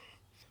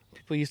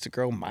 People used to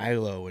grow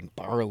Milo and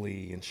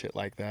barley and shit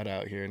like that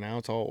out here. Now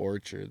it's all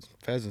orchards.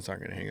 Pheasants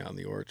aren't going to hang out in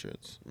the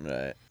orchards.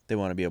 Right. They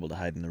want to be able to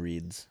hide in the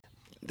reeds.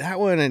 That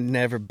one had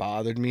never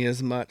bothered me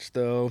as much,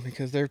 though,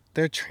 because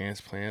they're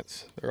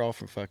transplants. They're all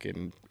from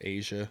fucking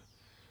Asia.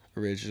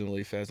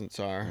 Originally, pheasants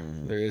are.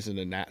 There isn't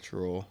a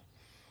natural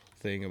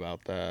thing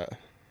about that.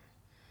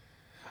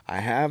 I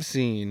have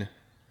seen,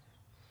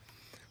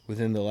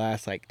 within the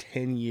last,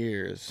 10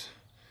 years,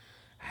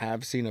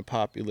 have seen a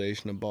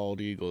population of bald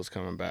eagles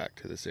coming back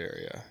to this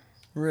area.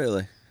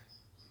 Really?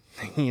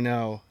 You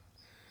know,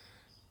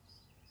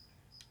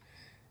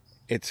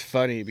 it's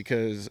funny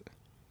because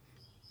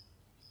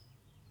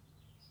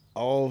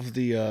all of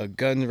the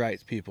gun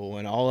rights people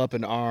went all up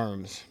in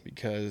arms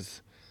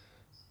because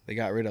they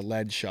got rid of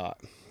lead shot.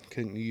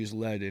 Couldn't use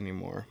lead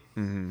anymore.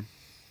 Mm-hmm.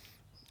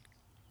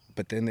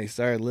 But then they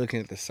started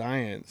looking at the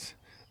science.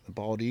 The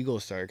bald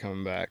eagles started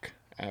coming back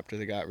after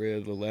they got rid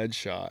of the lead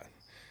shot.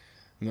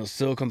 And they'll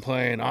still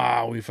complain,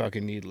 we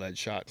fucking need lead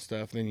shot and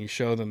stuff. Then you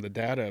show them the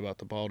data about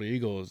the bald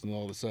eagles, and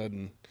all of a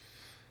sudden,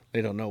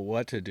 they don't know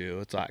what to do.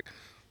 It's like,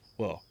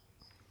 well,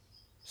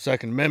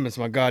 Second Amendment's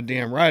my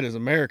goddamn right as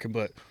American,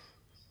 but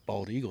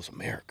bald eagle's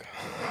America.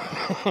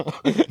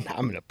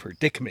 I'm in a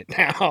predicament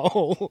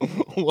now.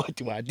 What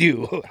do I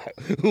do?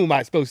 Who am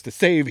I supposed to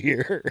save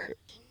here?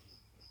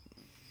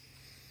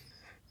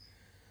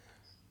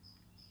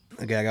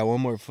 Okay, I got one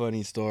more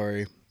funny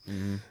story.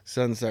 Mm-hmm.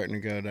 Sun's starting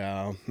to go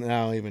down. I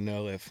don't even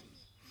know if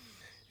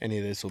any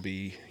of this will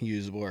be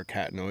usable or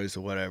cat noise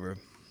or whatever.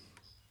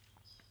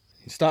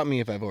 Stop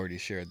me if I've already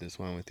shared this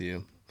one with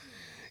you.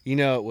 You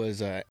know, it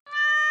was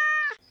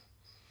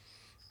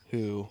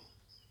who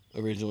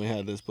originally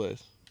had this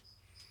place.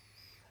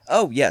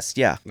 Oh, yes,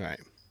 yeah. Right.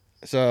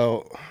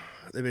 So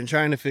they've been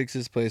trying to fix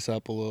this place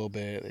up a little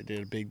bit. They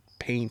did a big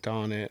paint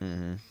on it.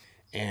 Mm-hmm.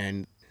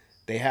 And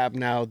they have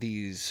now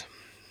these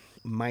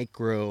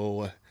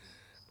micro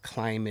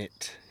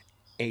climate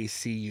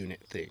AC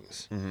unit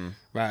things. Mm-hmm.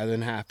 Rather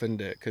than having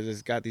to, because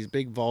it's got these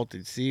big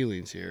vaulted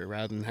ceilings here,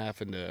 rather than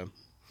having to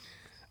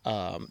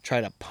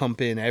try to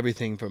pump in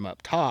everything from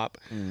up top,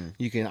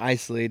 you can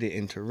isolate it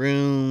into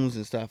rooms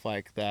and stuff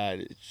like that.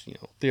 It's,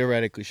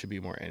 theoretically should be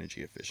more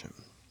energy efficient.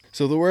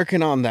 So they're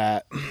working on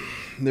that.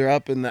 They're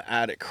up in the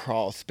attic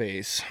crawl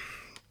space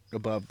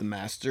above the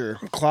master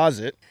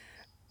closet,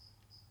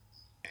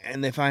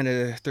 and they find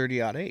a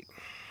 30-08.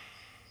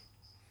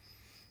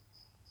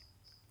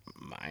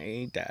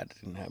 My dad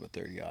didn't have a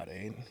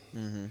 30-08.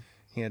 Mm-hmm.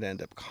 He had to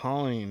end up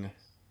calling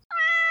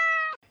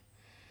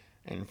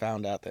and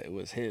found out that it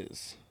was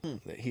his,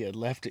 that he had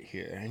left it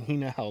here. And you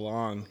know how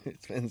long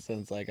it's been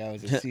since I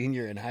was a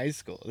senior in high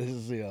school. This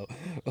is,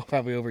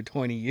 probably over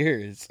 20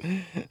 years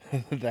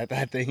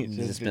that thing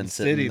has just been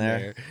sitting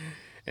there.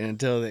 And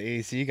until the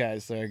AC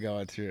guys started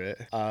going through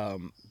it.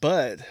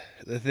 But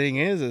the thing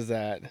is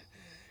that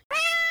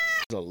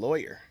he's a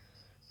lawyer.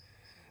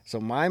 So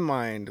my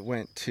mind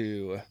went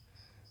to,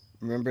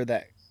 remember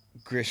that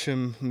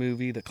Grisham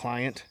movie, The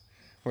Client?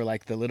 Where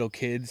the little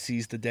kid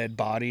sees the dead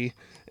body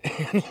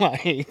and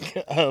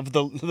of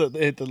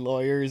the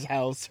lawyer's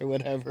house or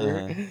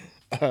whatever.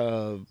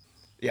 Uh-huh.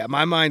 Yeah,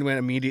 my mind went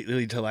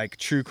immediately to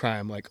true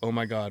crime. Oh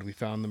my God, we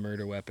found the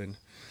murder weapon.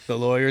 The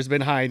lawyer's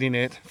been hiding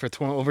it for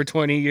over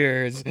 20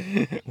 years.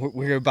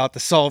 We're about to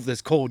solve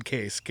this cold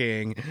case,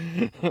 gang.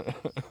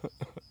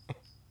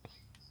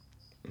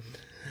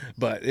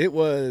 But it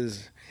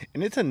was,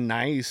 and it's a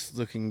nice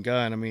looking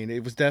gun. I mean,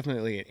 it was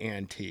definitely an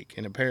antique,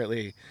 and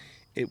apparently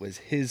it was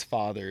his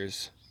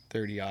father's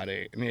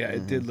 30-08. I mean, yeah,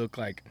 it did look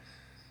like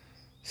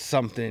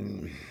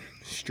something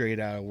straight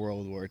out of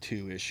World War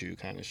II issue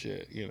kind of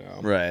shit,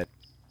 Right.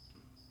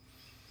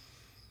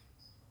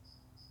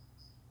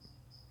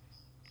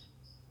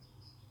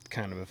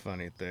 Kind of a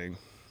funny thing.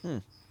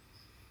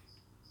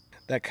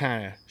 That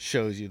kind of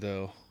shows you,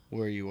 though,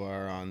 where you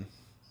are on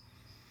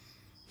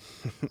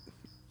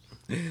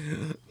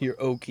your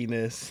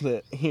oakiness.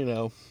 That,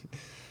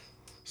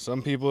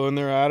 some people in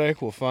their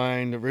attic will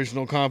find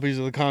original copies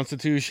of the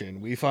Constitution.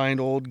 We find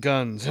old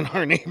guns in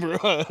our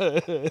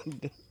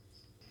neighborhood.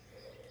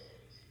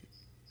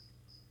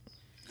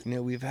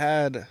 We've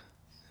had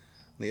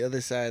the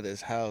other side of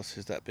this house,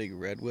 there's that big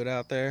redwood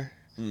out there.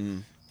 Mm-hmm.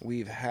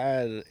 We've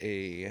had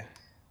a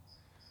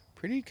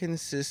pretty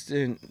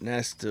consistent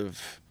nest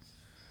of,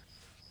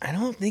 I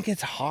don't think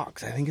it's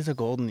hawks. I think it's a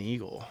golden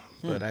eagle.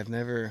 But I've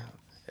never,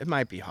 it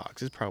might be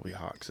hawks. It's probably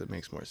hawks. It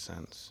makes more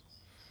sense.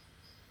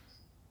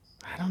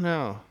 I don't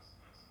know.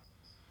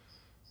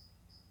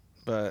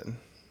 But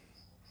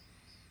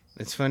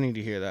it's funny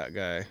to hear that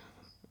guy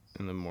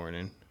in the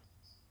morning.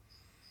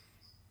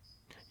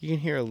 You can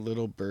hear a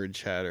little bird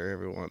chatter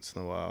every once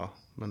in a while,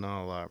 but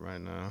not a lot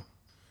right now.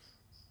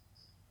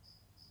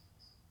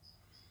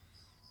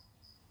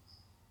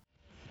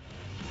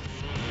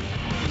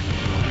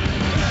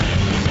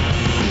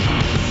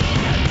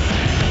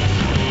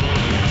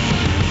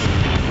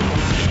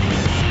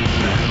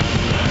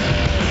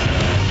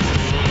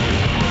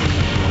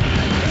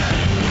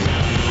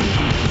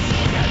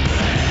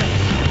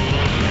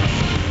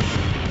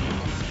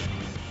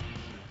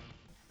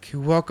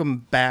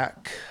 Welcome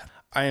back.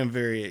 I am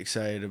very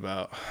excited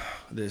about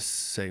this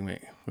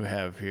segment we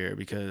have here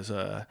because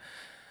I'm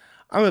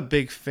a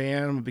big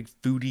fan. I'm a big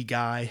foodie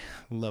guy.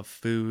 Love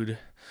food.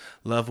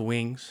 Love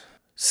wings.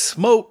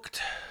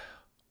 Smoked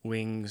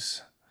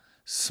wings.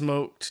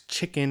 Smoked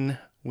chicken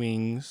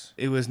wings.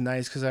 It was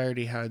nice because I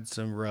already had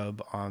some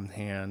rub on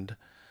hand.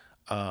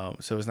 So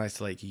it was nice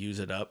to like use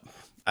it up.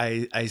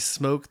 I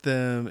smoked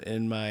them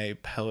in my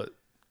pellet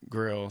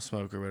grill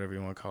smoker, whatever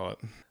you want to call it,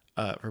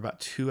 for about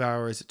 2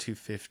 hours at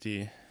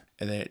 250,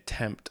 and then it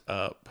temped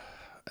up,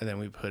 and then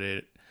we put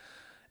it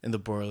in the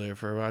broiler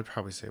for, I'd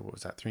probably say, what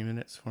was that, 3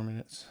 minutes, 4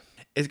 minutes?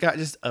 It's got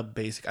just a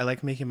basic, I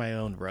like making my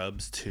own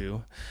rubs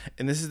too.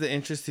 And this is the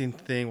interesting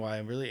thing why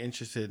I'm really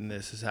interested in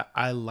this is that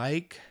I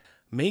like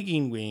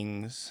making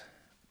wings,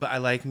 but I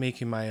like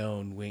making my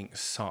own wing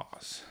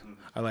sauce.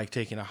 I like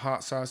taking a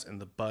hot sauce and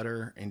the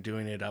butter and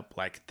doing it up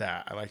like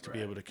that. I like to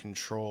be able to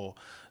control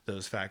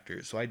those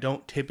factors. So I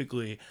don't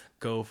typically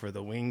go for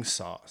the wing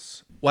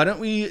sauce. Why don't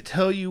we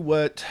tell you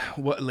what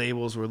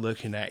labels we're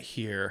looking at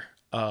here?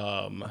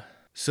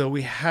 So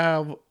we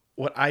have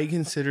what I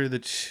consider the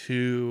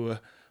two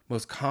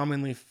most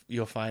commonly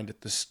you'll find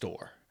at the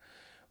store.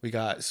 We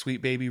got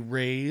Sweet Baby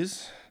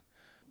Ray's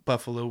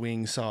buffalo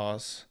wing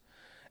sauce,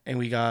 and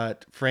we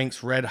got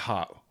Frank's Red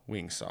Hot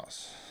wing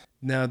sauce.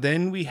 Now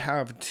then we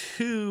have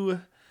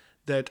two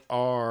that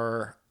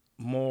are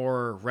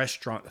more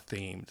restaurant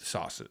themed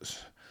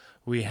sauces.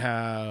 We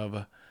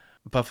have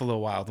Buffalo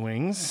Wild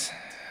Wings.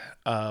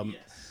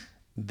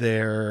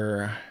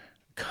 Their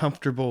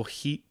Comfortable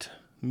Heat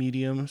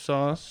medium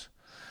sauce,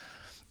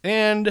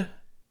 and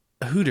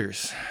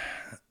Hooters.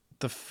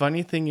 The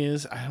funny thing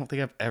is, I don't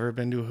think I've ever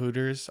been to a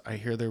Hooters. I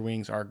hear their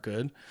wings are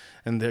good,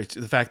 and the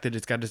fact that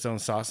it's got its own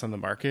sauce on the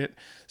market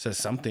says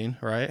something,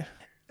 right?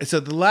 And so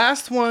the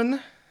last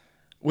one,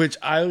 which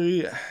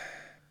I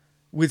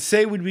would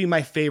say would be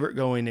my favorite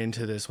going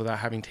into this without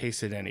having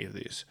tasted any of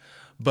these,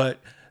 but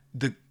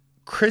the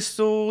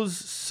Crystal's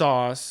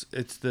sauce,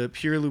 it's the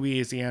pure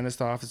Louisiana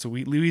sauce. It's a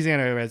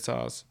Louisiana red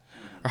sauce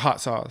or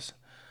hot sauce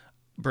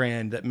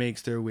brand that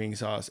makes their wing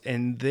sauce,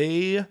 and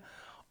they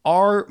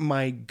are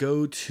my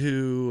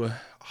go-to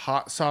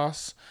hot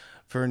sauce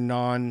for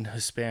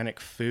non-Hispanic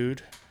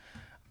food.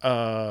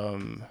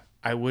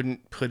 I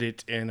wouldn't put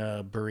it in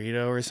a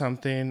burrito or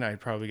something. I'd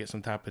probably get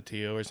some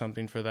tapatio or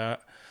something for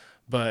that.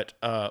 But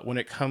when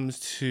it comes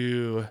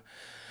to,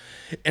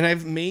 and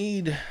I've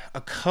made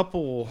a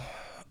couple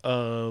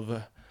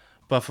of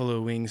buffalo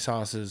wing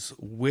sauces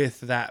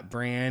with that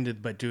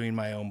brand, but doing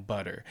my own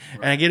butter.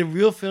 Right. And I get a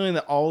real feeling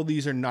that all of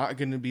these are not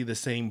going to be the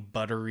same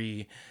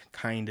buttery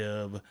kind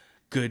of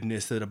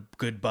goodness that a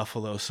good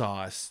buffalo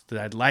sauce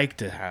that I'd like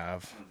to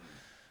have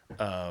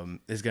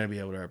is going to be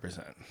able to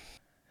represent.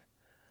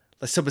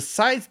 So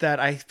besides that,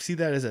 I see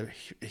that as a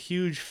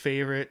huge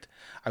favorite.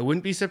 I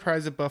wouldn't be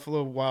surprised if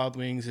Buffalo Wild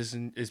Wings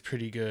is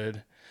pretty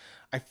good.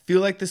 I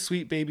feel like the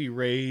Sweet Baby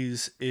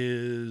Ray's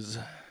is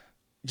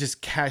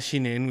just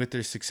cashing in with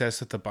their success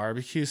with the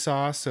barbecue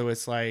sauce. So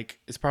it's like,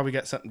 it's probably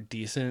got something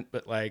decent,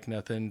 but like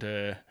nothing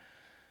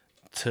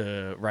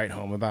to write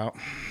home about.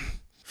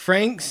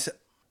 Frank's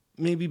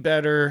maybe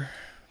better,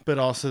 but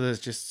also there's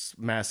just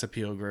mass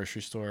appeal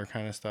grocery store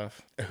kind of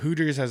stuff.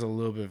 Hooters has a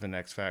little bit of an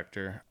X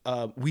factor.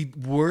 We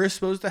were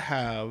supposed to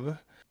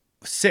have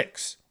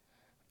 6,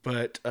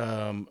 but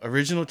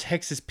Original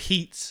Texas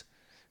Pete's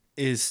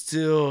is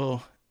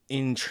still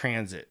in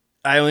transit.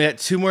 I only got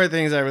 2 more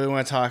things I really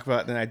want to talk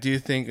about. Then I do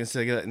think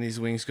instead of letting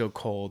these wings go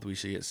cold, we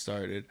should get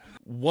started.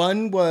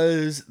 One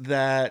was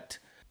that,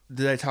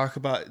 did I talk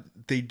about,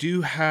 they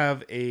do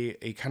have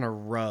a kind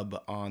of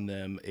rub on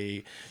them,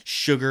 a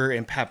sugar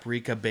and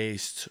paprika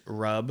based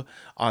rub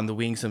on the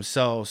wings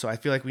themselves. So I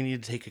feel like we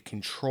need to take a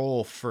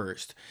control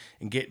first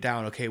and get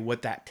down, okay,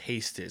 what that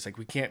taste is. Like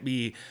we can't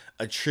be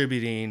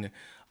attributing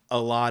a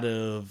lot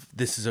of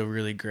this is a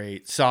really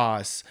great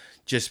sauce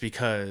just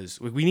because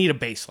we need a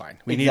baseline.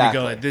 We need to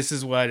go like, this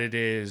is what it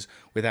is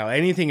without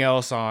anything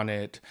else on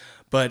it.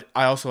 But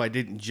I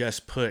didn't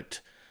just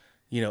put,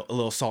 a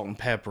little salt and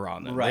pepper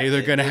on them. Right.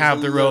 They're going to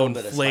have their own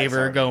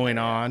flavor going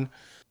on.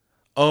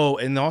 Oh,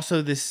 and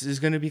also this is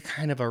going to be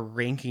kind of a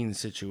ranking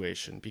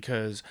situation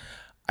because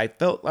I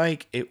felt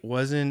like it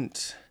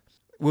wasn't,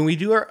 when we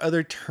do our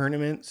other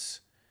tournaments,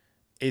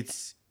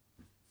 it's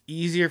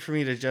easier for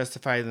me to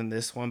justify than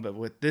this one, but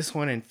with this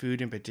one and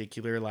food in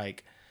particular,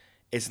 like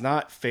it's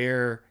not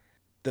fair.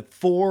 The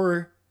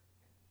 4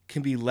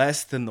 can be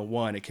less than the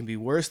 1. It can be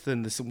worse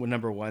than the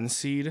number 1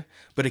 seed,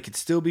 but it could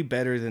still be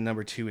better than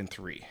number 2 and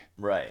 3.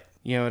 Right.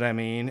 You know what I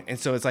mean? And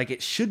so it's like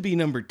it should be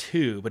number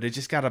 2, but it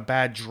just got a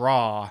bad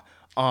draw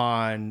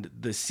on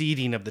the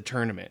seeding of the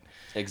tournament.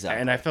 Exactly.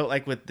 And I felt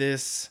like with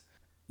this,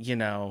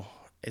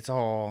 it's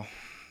all,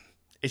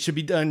 it should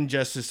be done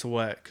justice to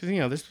what, because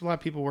there's a lot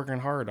of people working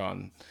hard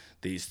on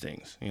these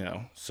things,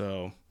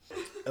 so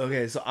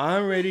okay, so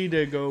I'm ready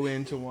to go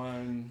into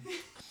one.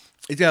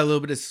 It's got a little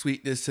bit of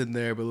sweetness in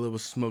there, but a little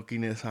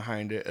smokiness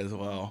behind it as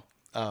well,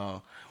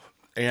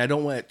 and I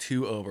don't want it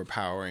too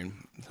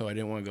overpowering, so I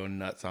didn't want to go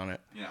nuts on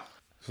it.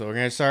 So we're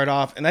gonna start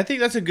off, and I think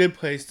that's a good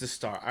place to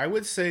start. I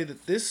would say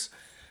that this,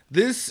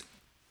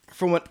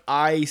 from what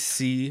I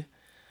see,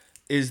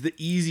 is the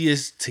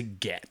easiest to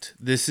get.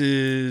 This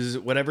is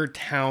whatever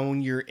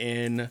town you're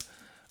in.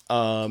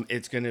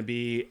 It's gonna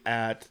be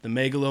at the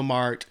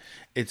Megalomart.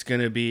 It's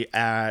gonna be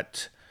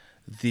at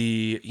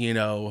the,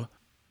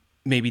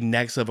 maybe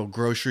next level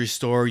grocery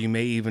store. You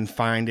may even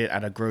find it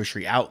at a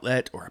grocery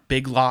outlet or a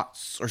Big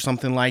Lots or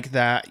something like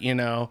that.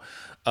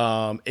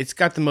 It's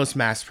got the most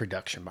mass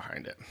production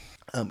behind it.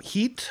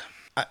 Heat.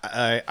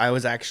 I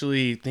was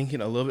actually thinking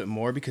a little bit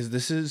more because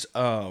this is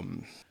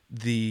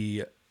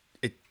it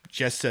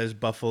just says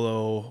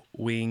buffalo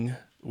wing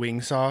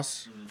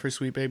sauce for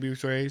Sweet Baby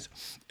Ray's,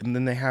 and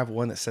then they have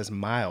one that says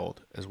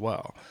mild as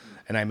well.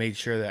 And I made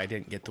sure that I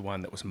didn't get the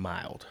one that was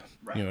mild.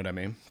 Right. You know what I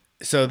mean?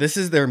 So this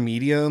is their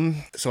medium.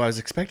 So I was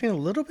expecting a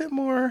little bit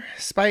more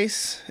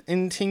spice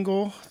and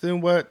tingle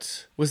than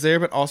what was there,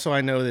 but also I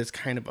know that it's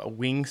kind of a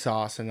wing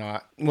sauce and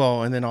not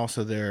and then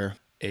also they're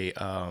a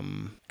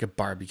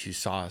barbecue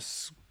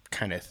sauce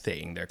kind of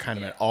thing. They're kind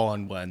of an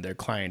all-in-one. Their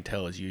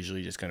clientele is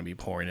usually just going to be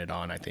pouring it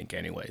on, I think,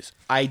 anyways.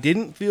 I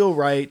didn't feel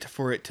right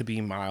for it to be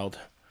mild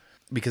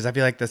because I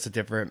feel like that's a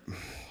different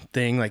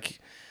thing. Like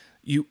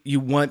you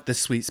want the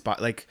sweet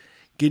spot. Like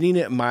getting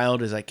it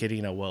mild is like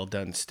getting a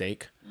well-done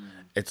steak.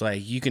 It's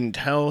like you can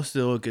tell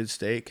still a good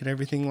steak and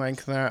everything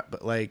like that,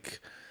 but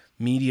like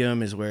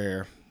medium is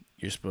where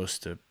you're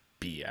supposed to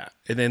be at.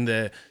 And then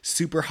the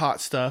super hot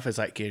stuff is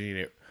like getting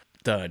it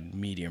done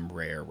medium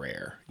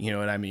rare. You know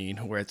what I mean?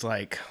 Where it's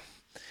like,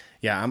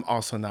 yeah, I'm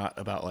also not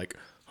about like,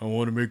 I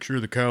want to make sure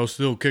the cow's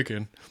still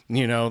kicking,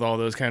 all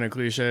those kind of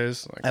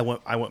cliches. Like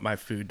I want my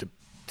food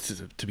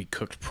to be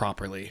cooked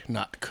properly,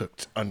 not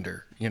cooked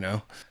under,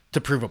 to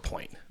prove a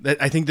point.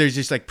 That I think there's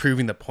just like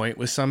proving the point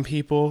with some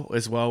people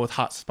as well with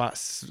hot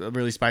spots,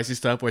 really spicy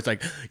stuff where it's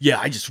like, yeah,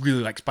 I just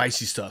really like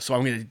spicy stuff, so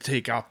I'm going to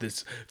take off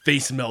this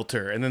face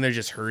melter, and then they're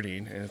just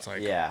hurting, and it's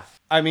like, yeah.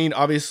 I mean,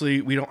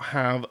 obviously we don't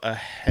have a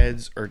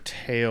heads or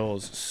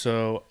tails,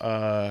 so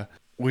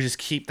we just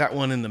keep that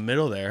one in the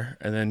middle there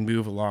and then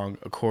move along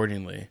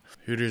accordingly.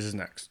 Hooters is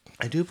next.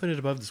 I do put it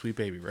above the Sweet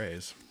Baby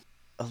Ray's.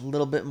 A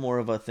little bit more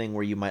of a thing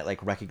where you might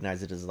like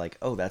recognize it as like,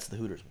 oh, that's the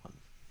Hooters one.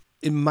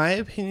 In my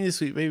opinion, the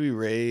Sweet Baby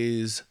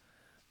Ray's,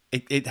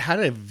 it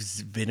had a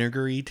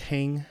vinegary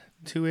tang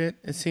to it,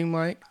 it seemed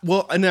like.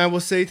 Well, and I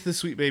will say to the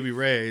Sweet Baby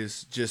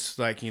Ray's, just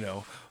like,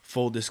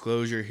 full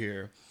disclosure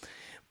here,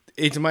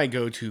 it's my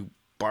go-to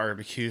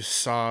barbecue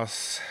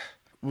sauce.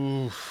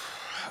 Oof.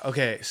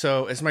 Okay,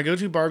 so it's my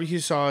go-to barbecue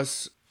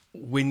sauce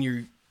when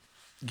you're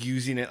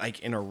using it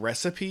like in a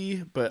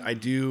recipe, but I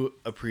do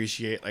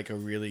appreciate like a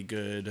really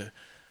good,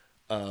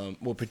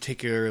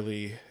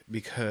 particularly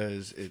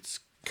because it's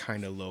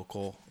kind of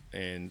local,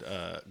 and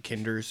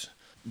Kinder's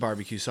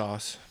barbecue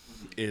sauce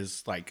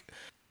is like,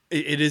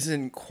 it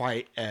isn't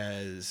quite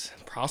as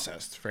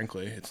processed,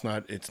 frankly. It's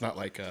not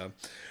like a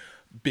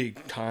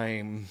big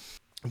time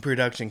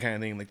production kind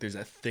of thing. Like there's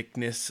a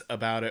thickness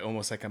about it,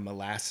 almost like a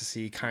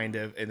molassesy kind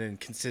of, and then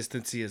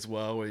consistency as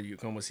well, where you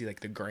can almost see like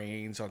the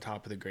grains on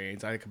top of the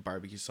grains. I like a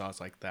barbecue sauce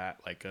like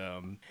that. Like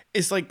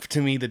it's like,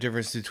 to me, the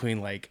difference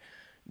between like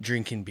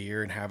drinking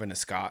beer and having a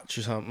scotch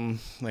or something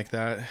like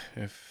that,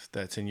 if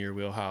that's in your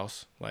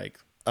wheelhouse. Like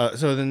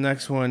so the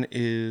next one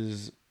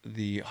is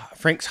the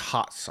Frank's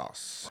hot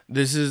sauce.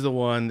 This is the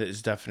one that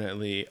is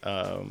definitely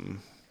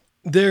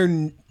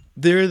they're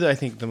I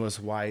think the most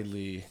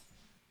widely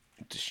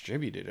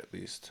distributed, at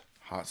least,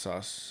 hot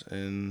sauce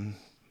in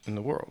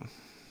the world.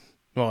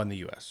 Well, in the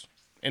US,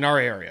 in our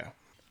area.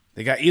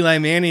 They got Eli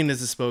Manning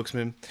as a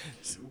spokesman.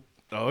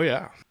 Oh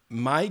yeah.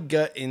 My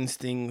gut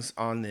instincts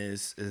on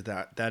this is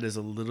that is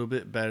a little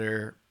bit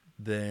better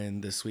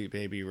than the Sweet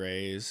Baby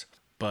Ray's,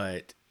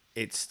 but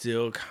it's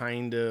still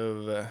kind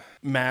of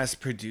mass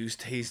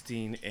produced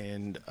tasting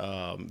and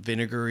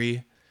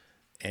vinegary,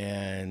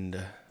 and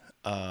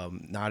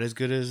not as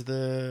good as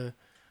the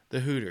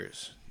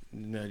Hooters.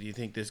 No, do you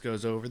think this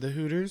goes over the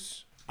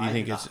Hooters? Do you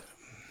think it's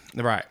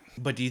right?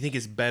 But do you think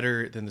it's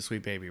better than the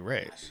Sweet Baby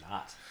Ray's?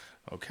 Not.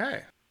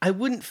 Okay. I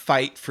wouldn't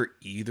fight for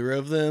either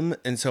of them,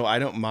 and so I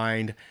don't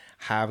mind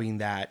having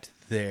that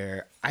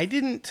there.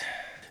 The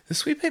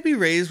Sweet Baby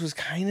Ray's was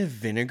kind of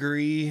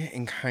vinegary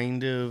and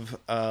kind of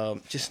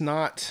just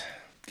not.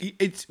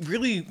 It's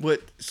really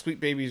what Sweet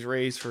Baby's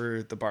Ray's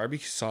for the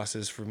barbecue sauce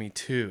is for me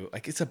too.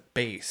 Like it's a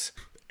base.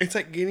 It's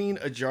like getting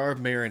a jar of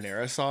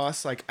marinara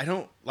sauce. Like, I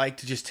don't like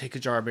to just take a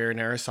jar of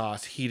marinara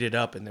sauce, heat it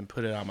up, and then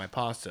put it on my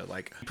pasta.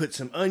 Like, you put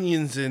some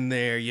onions in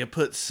there, you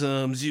put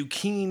some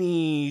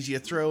zucchinis,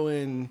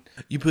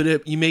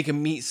 you make a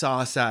meat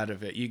sauce out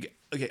of it.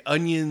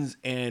 Onions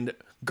and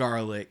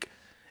garlic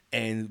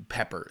and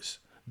peppers.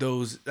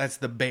 That's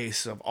the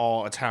base of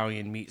all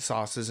Italian meat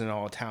sauces and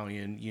all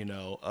Italian,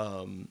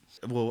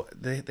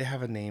 they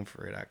have a name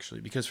for it, actually,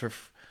 because for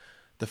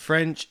the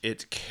French,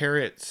 it's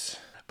carrots.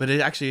 But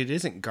it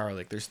isn't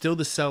garlic. There's still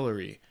the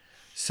celery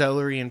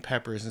and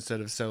peppers instead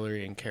of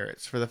celery and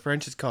carrots. For the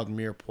French, it's called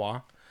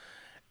mirepoix,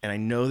 And I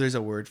know there's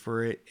a word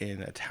for it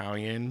in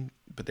Italian,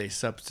 but they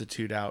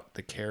substitute out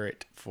the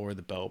carrot for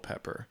the bell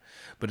pepper.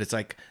 But it's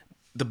like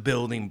the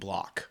building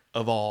block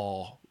of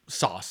all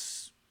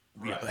sauce,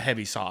 you know,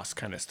 heavy sauce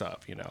kind of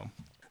stuff, you know.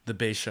 The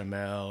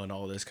bechamel and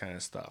all this kind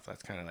of stuff.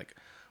 That's kind of like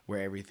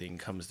where everything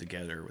comes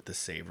together with the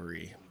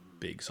savory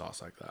big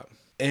sauce like that.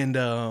 And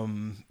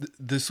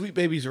the Sweet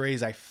Baby's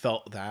Ray's, I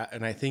felt that.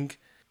 And I think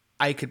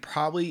I could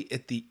probably,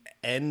 at the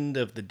end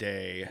of the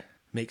day,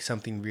 make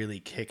something really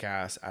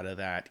kick-ass out of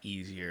that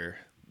easier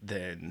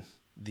than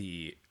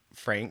the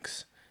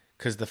Frank's.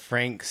 Because the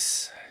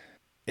Frank's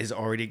is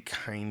already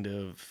kind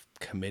of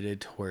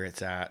committed to where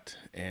it's at.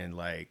 And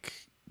like,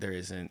 there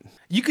isn't...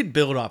 You could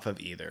build off of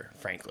either,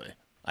 frankly,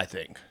 I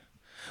think.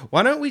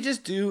 Why don't we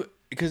just do...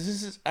 Because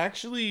this is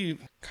actually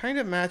kind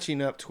of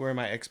matching up to where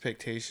my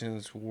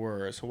expectations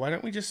were. So why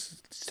don't we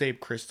just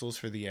save Crystals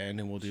for the end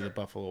and we'll do the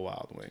Buffalo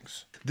Wild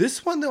Wings.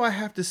 This one, though, I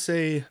have to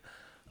say,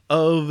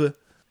 of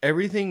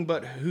everything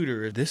but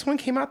Hooters, this one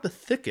came out the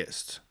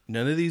thickest.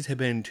 None of these have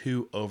been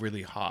too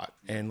overly hot.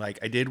 And like,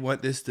 I did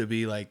want this to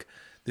be like,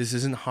 this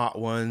isn't Hot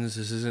Ones.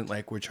 This isn't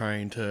like we're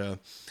trying to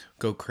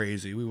go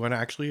crazy. We want to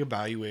actually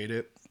evaluate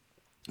it.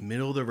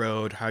 Middle of the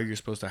road, how you're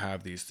supposed to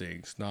have these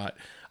things, not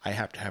I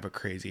have to have a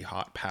crazy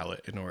hot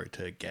palate in order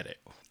to get it.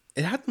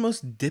 It had the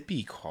most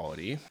dippy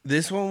quality.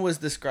 This one was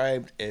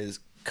described as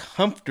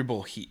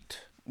comfortable heat,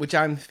 which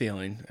I'm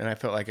feeling, and I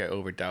felt like I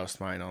overdoused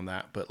mine on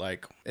that, but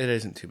like it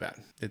isn't too bad.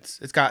 It's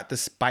got the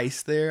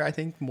spice there, I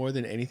think, more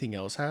than anything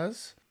else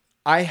has.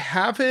 I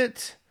have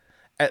it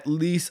at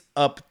least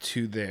up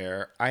to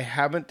there. I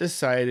haven't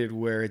decided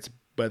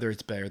whether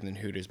it's better than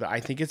Hooters, but I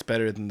think it's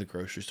better than the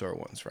grocery store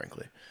ones,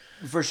 frankly.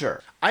 For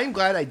sure. I'm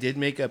glad I did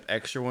make up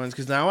extra ones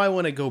because now I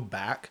want to go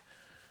back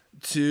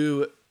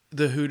to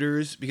the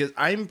Hooters because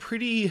I'm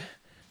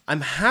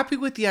happy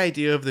with the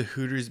idea of the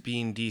Hooters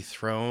being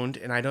dethroned.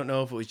 And I don't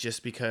know if it was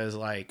just because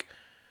like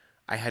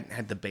I hadn't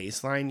had the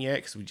baseline yet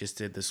because we just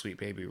did the Sweet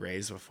Baby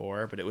Ray's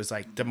before, but it was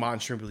like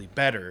demonstrably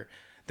better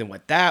than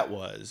what that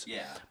was.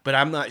 Yeah. But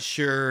I'm not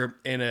sure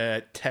in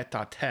a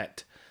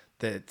tete-a-tete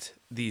that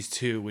these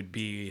two would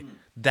be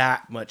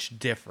that much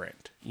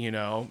different, you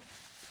know,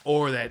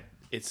 or that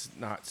it's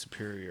not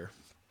superior.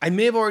 I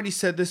may have already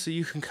said this, so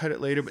you can cut it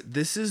later, but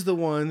this is the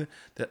one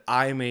that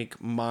I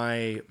make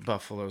my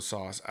buffalo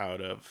sauce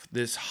out of.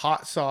 This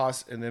hot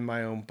sauce and then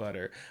my own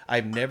butter.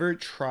 I've never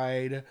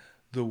tried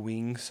the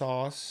wing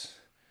sauce.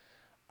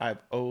 I've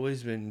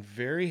always been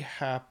very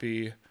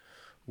happy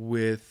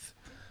with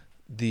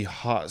the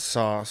hot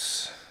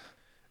sauce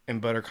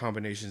and butter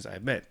combinations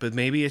I've met. But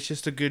maybe it's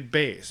just a good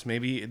base.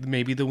 Maybe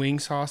the wing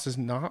sauce is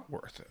not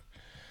worth it.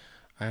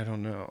 I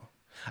don't know.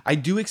 I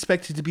do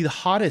expect it to be the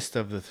hottest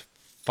of the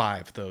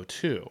five, though,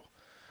 too.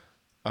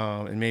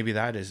 And maybe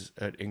that is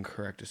an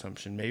incorrect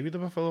assumption. Maybe the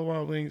Buffalo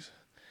Wild Wings.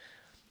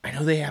 I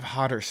know they have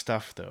hotter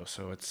stuff, though,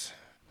 so it's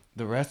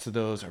the rest of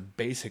those are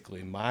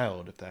basically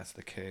mild, if that's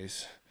the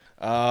case.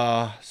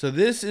 So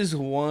this is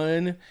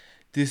one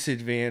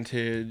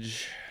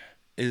disadvantage,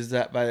 is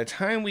that by the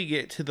time we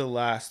get to the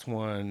last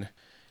one,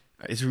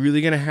 it's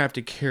really going to have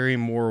to carry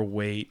more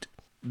weight.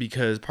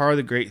 Because part of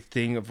the great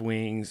thing of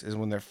wings is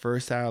when they're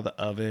first out of the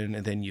oven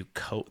and then you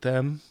coat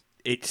them,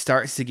 it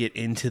starts to get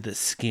into the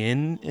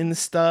skin and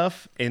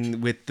stuff.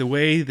 And with the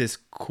way this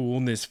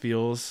coolness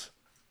feels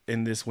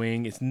in this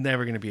wing, it's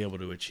never going to be able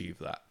to achieve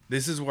that.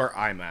 This is where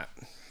I'm at.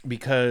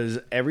 Because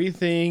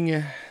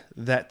everything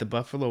that the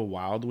Buffalo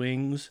Wild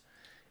Wings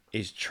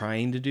is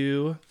trying to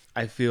do,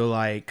 I feel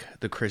like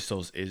the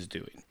Crystals is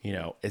doing. You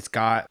know, it's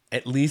got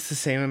at least the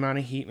same amount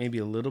of heat, maybe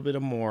a little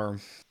bit more.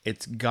 They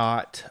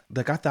got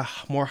the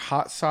more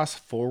hot sauce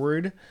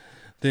forward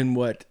than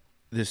what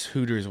this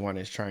Hooters one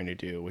is trying to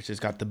do, which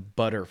has got the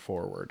butter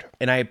forward.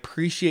 And I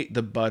appreciate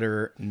the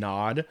butter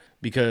nod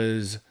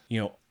because, you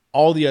know,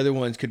 all the other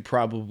ones could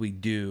probably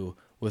do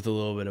with a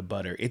little bit of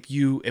butter.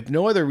 If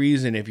no other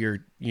reason, if you're,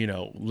 you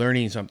know,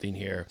 learning something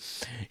here,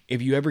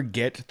 if you ever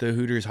get the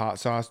Hooters hot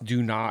sauce,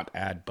 do not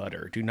add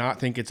butter. Do not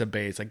think it's a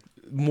base. Like,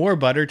 more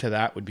butter to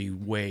that would be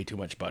way too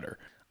much butter.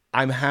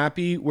 I'm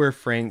happy where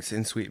Frank's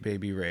and Sweet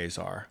Baby Ray's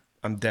are.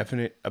 I'm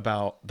definite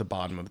about the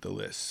bottom of the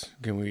list.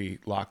 Can we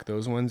lock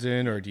those ones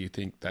in, or do you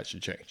think that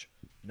should change?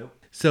 Nope.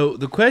 So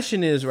the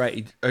question is,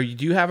 right, do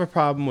you have a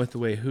problem with the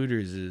way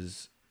Hooters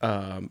is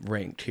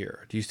ranked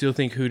here? Do you still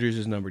think Hooters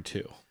is number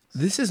 2?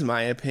 This is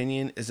my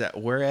opinion, is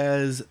that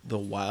whereas the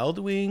Wild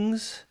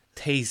Wings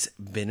taste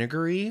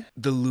vinegary,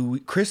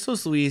 the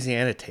Crystals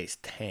Louisiana tastes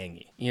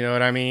tangy. You know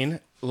what I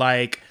mean?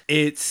 Like,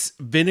 it's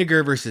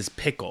vinegar versus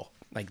pickle.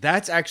 Like,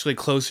 that's actually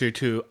closer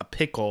to a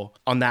pickle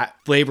on that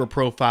flavor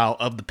profile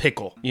of the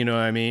pickle. You know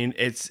what I mean?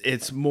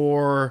 It's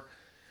more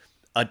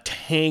a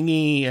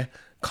tangy,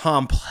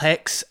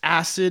 complex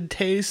acid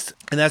taste.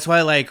 And that's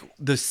why, like,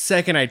 the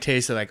second I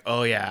taste it, like,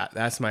 oh yeah,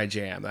 that's my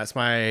jam. That's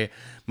my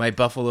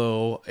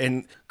buffalo.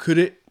 And could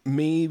it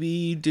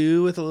maybe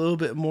do with a little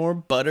bit more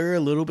butter, a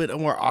little bit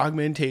more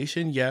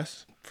augmentation?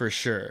 Yes, for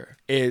sure.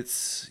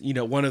 It's, you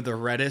know, one of the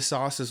reddest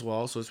sauce as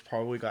well. So it's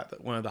probably got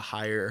one of the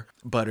higher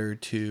butter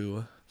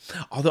to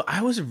Although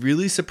I was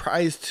really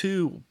surprised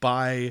too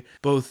by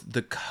both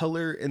the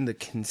color and the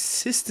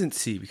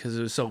consistency because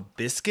it was so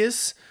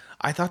viscous.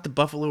 I thought the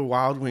Buffalo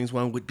Wild Wings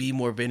one would be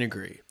more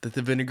vinegary, that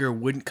the vinegar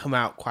wouldn't come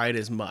out quite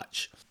as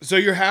much. So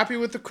you're happy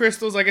with the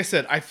crystals? Like I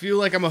said, I feel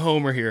like I'm a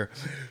homer here.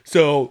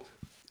 So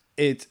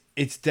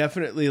it's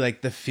definitely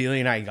like the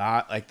feeling I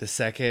got like the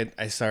second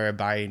I started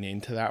buying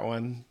into that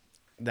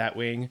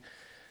wing.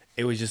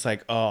 It was just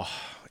like, oh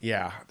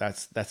yeah,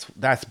 that's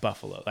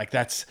Buffalo. Like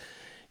that's,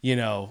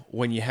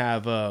 when you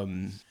have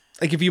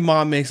like if your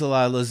mom makes a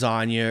lot of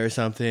lasagna or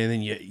something,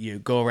 then you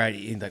go around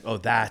eating like, oh,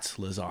 that's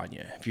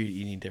lasagna. If you're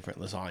eating different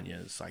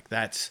lasagnas, like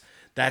that's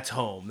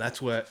home.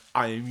 That's what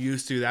I am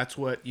used to. That's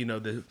what,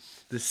 the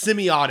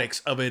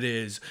semiotics of it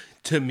is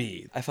to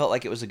me. I felt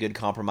like it was a good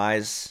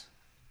compromise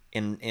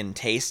in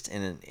taste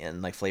and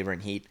in like flavor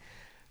and heat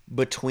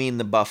between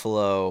the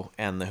Buffalo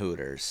and the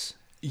Hooters.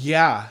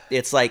 Yeah.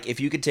 It's like if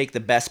you could take the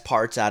best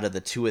parts out of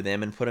the two of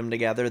them and put them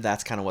together,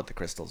 that's kind of what the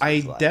crystals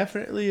was like.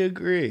 Definitely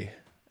agree,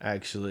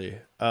 actually.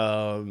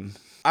 I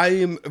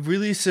am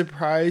really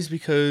surprised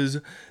because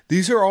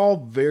these are all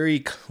very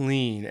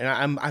clean, and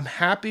I'm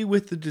happy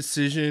with the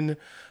decision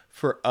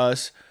for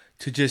us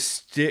to just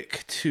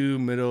stick to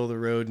middle of the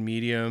road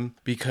medium,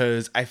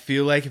 because I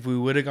feel like if we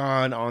would have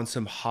gone on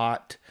some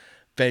hot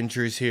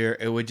ventures here,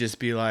 it would just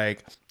be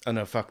like, oh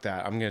no, fuck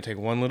that. I'm going to take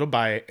one little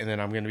bite and then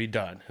I'm going to be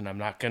done. And I'm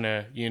not going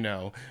to,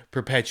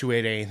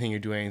 perpetuate anything or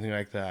do anything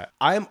like that.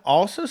 I'm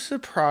also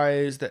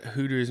surprised that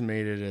Hooters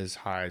made it as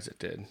high as it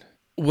did.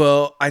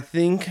 Well, I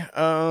think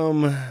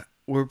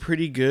we're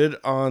pretty good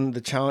on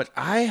the challenge.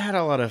 I had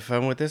a lot of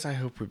fun with this. I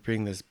hope we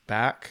bring this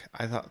back.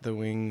 I thought the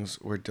wings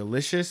were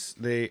delicious.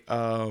 The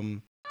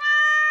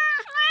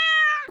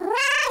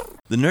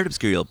Nerd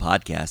Obscurial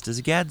Podcast is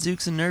a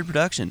Gadzooks and Nerd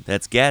production.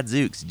 That's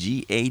Gadzooks,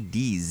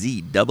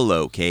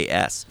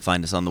 GADZOOKS.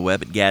 Find us on the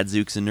web at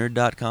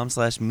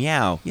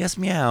gadzooksangnerd.com/meow. Yes,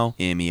 meow,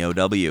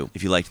 MEOW.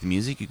 If you liked the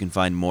music, you can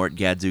find more at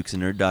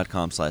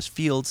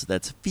gadzooksangnerd.com/fields.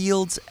 That's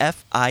Fields,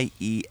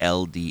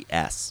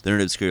 FIELDS. The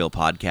Nerd Obscurial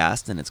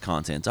Podcast and its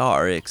contents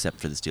are,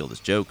 except for the Steal This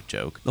Joke,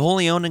 the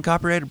wholly owned and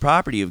copyrighted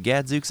property of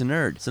Gadzooks and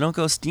Nerd. So don't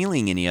go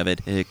stealing any of it,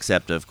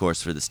 except, of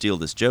course, for the Steal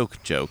This Joke,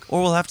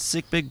 or we'll have to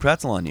sick big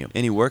pretzel on you.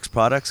 Any works,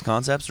 products,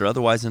 concepts, or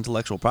otherwise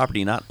intellectual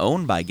property not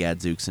owned by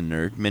Gadzooks and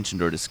Nerd,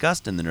 mentioned or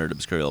discussed in the Nerd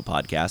Obscurial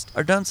Podcast,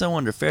 are done so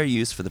under fair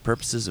use for the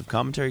purposes of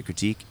commentary,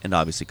 critique, and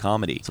obviously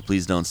comedy. So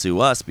please don't sue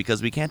us,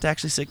 because we can't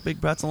actually sick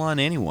big pretzel on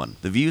anyone.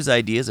 The views,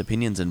 ideas,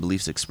 opinions, and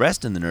beliefs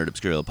expressed in the Nerd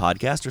Obscurial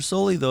Podcast are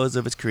solely those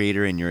of its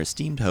creator and your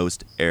esteemed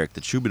host, Eric the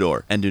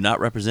Troubadour, and do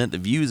not represent the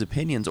views,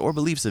 opinions, or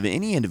beliefs of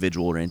any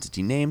individual or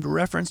entity named,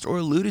 referenced, or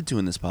alluded to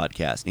in this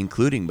podcast,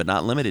 including but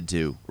not limited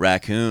to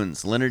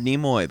raccoons, Leonard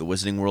Nimoy, the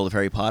Wizarding World of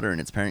Harry Potter and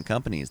its parent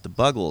companies, the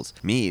Buggles,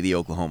 me, the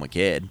Oklahoma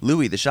Kid,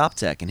 Louis the Shop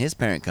Tech and his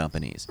parent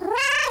companies,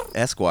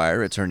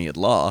 Esquire, attorney at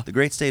law, the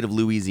great state of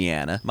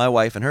Louisiana, my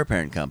wife and her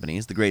parent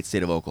companies, the great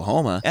state of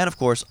Oklahoma, and of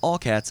course, all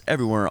cats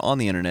everywhere on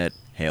the internet.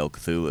 Hail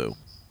Cthulhu.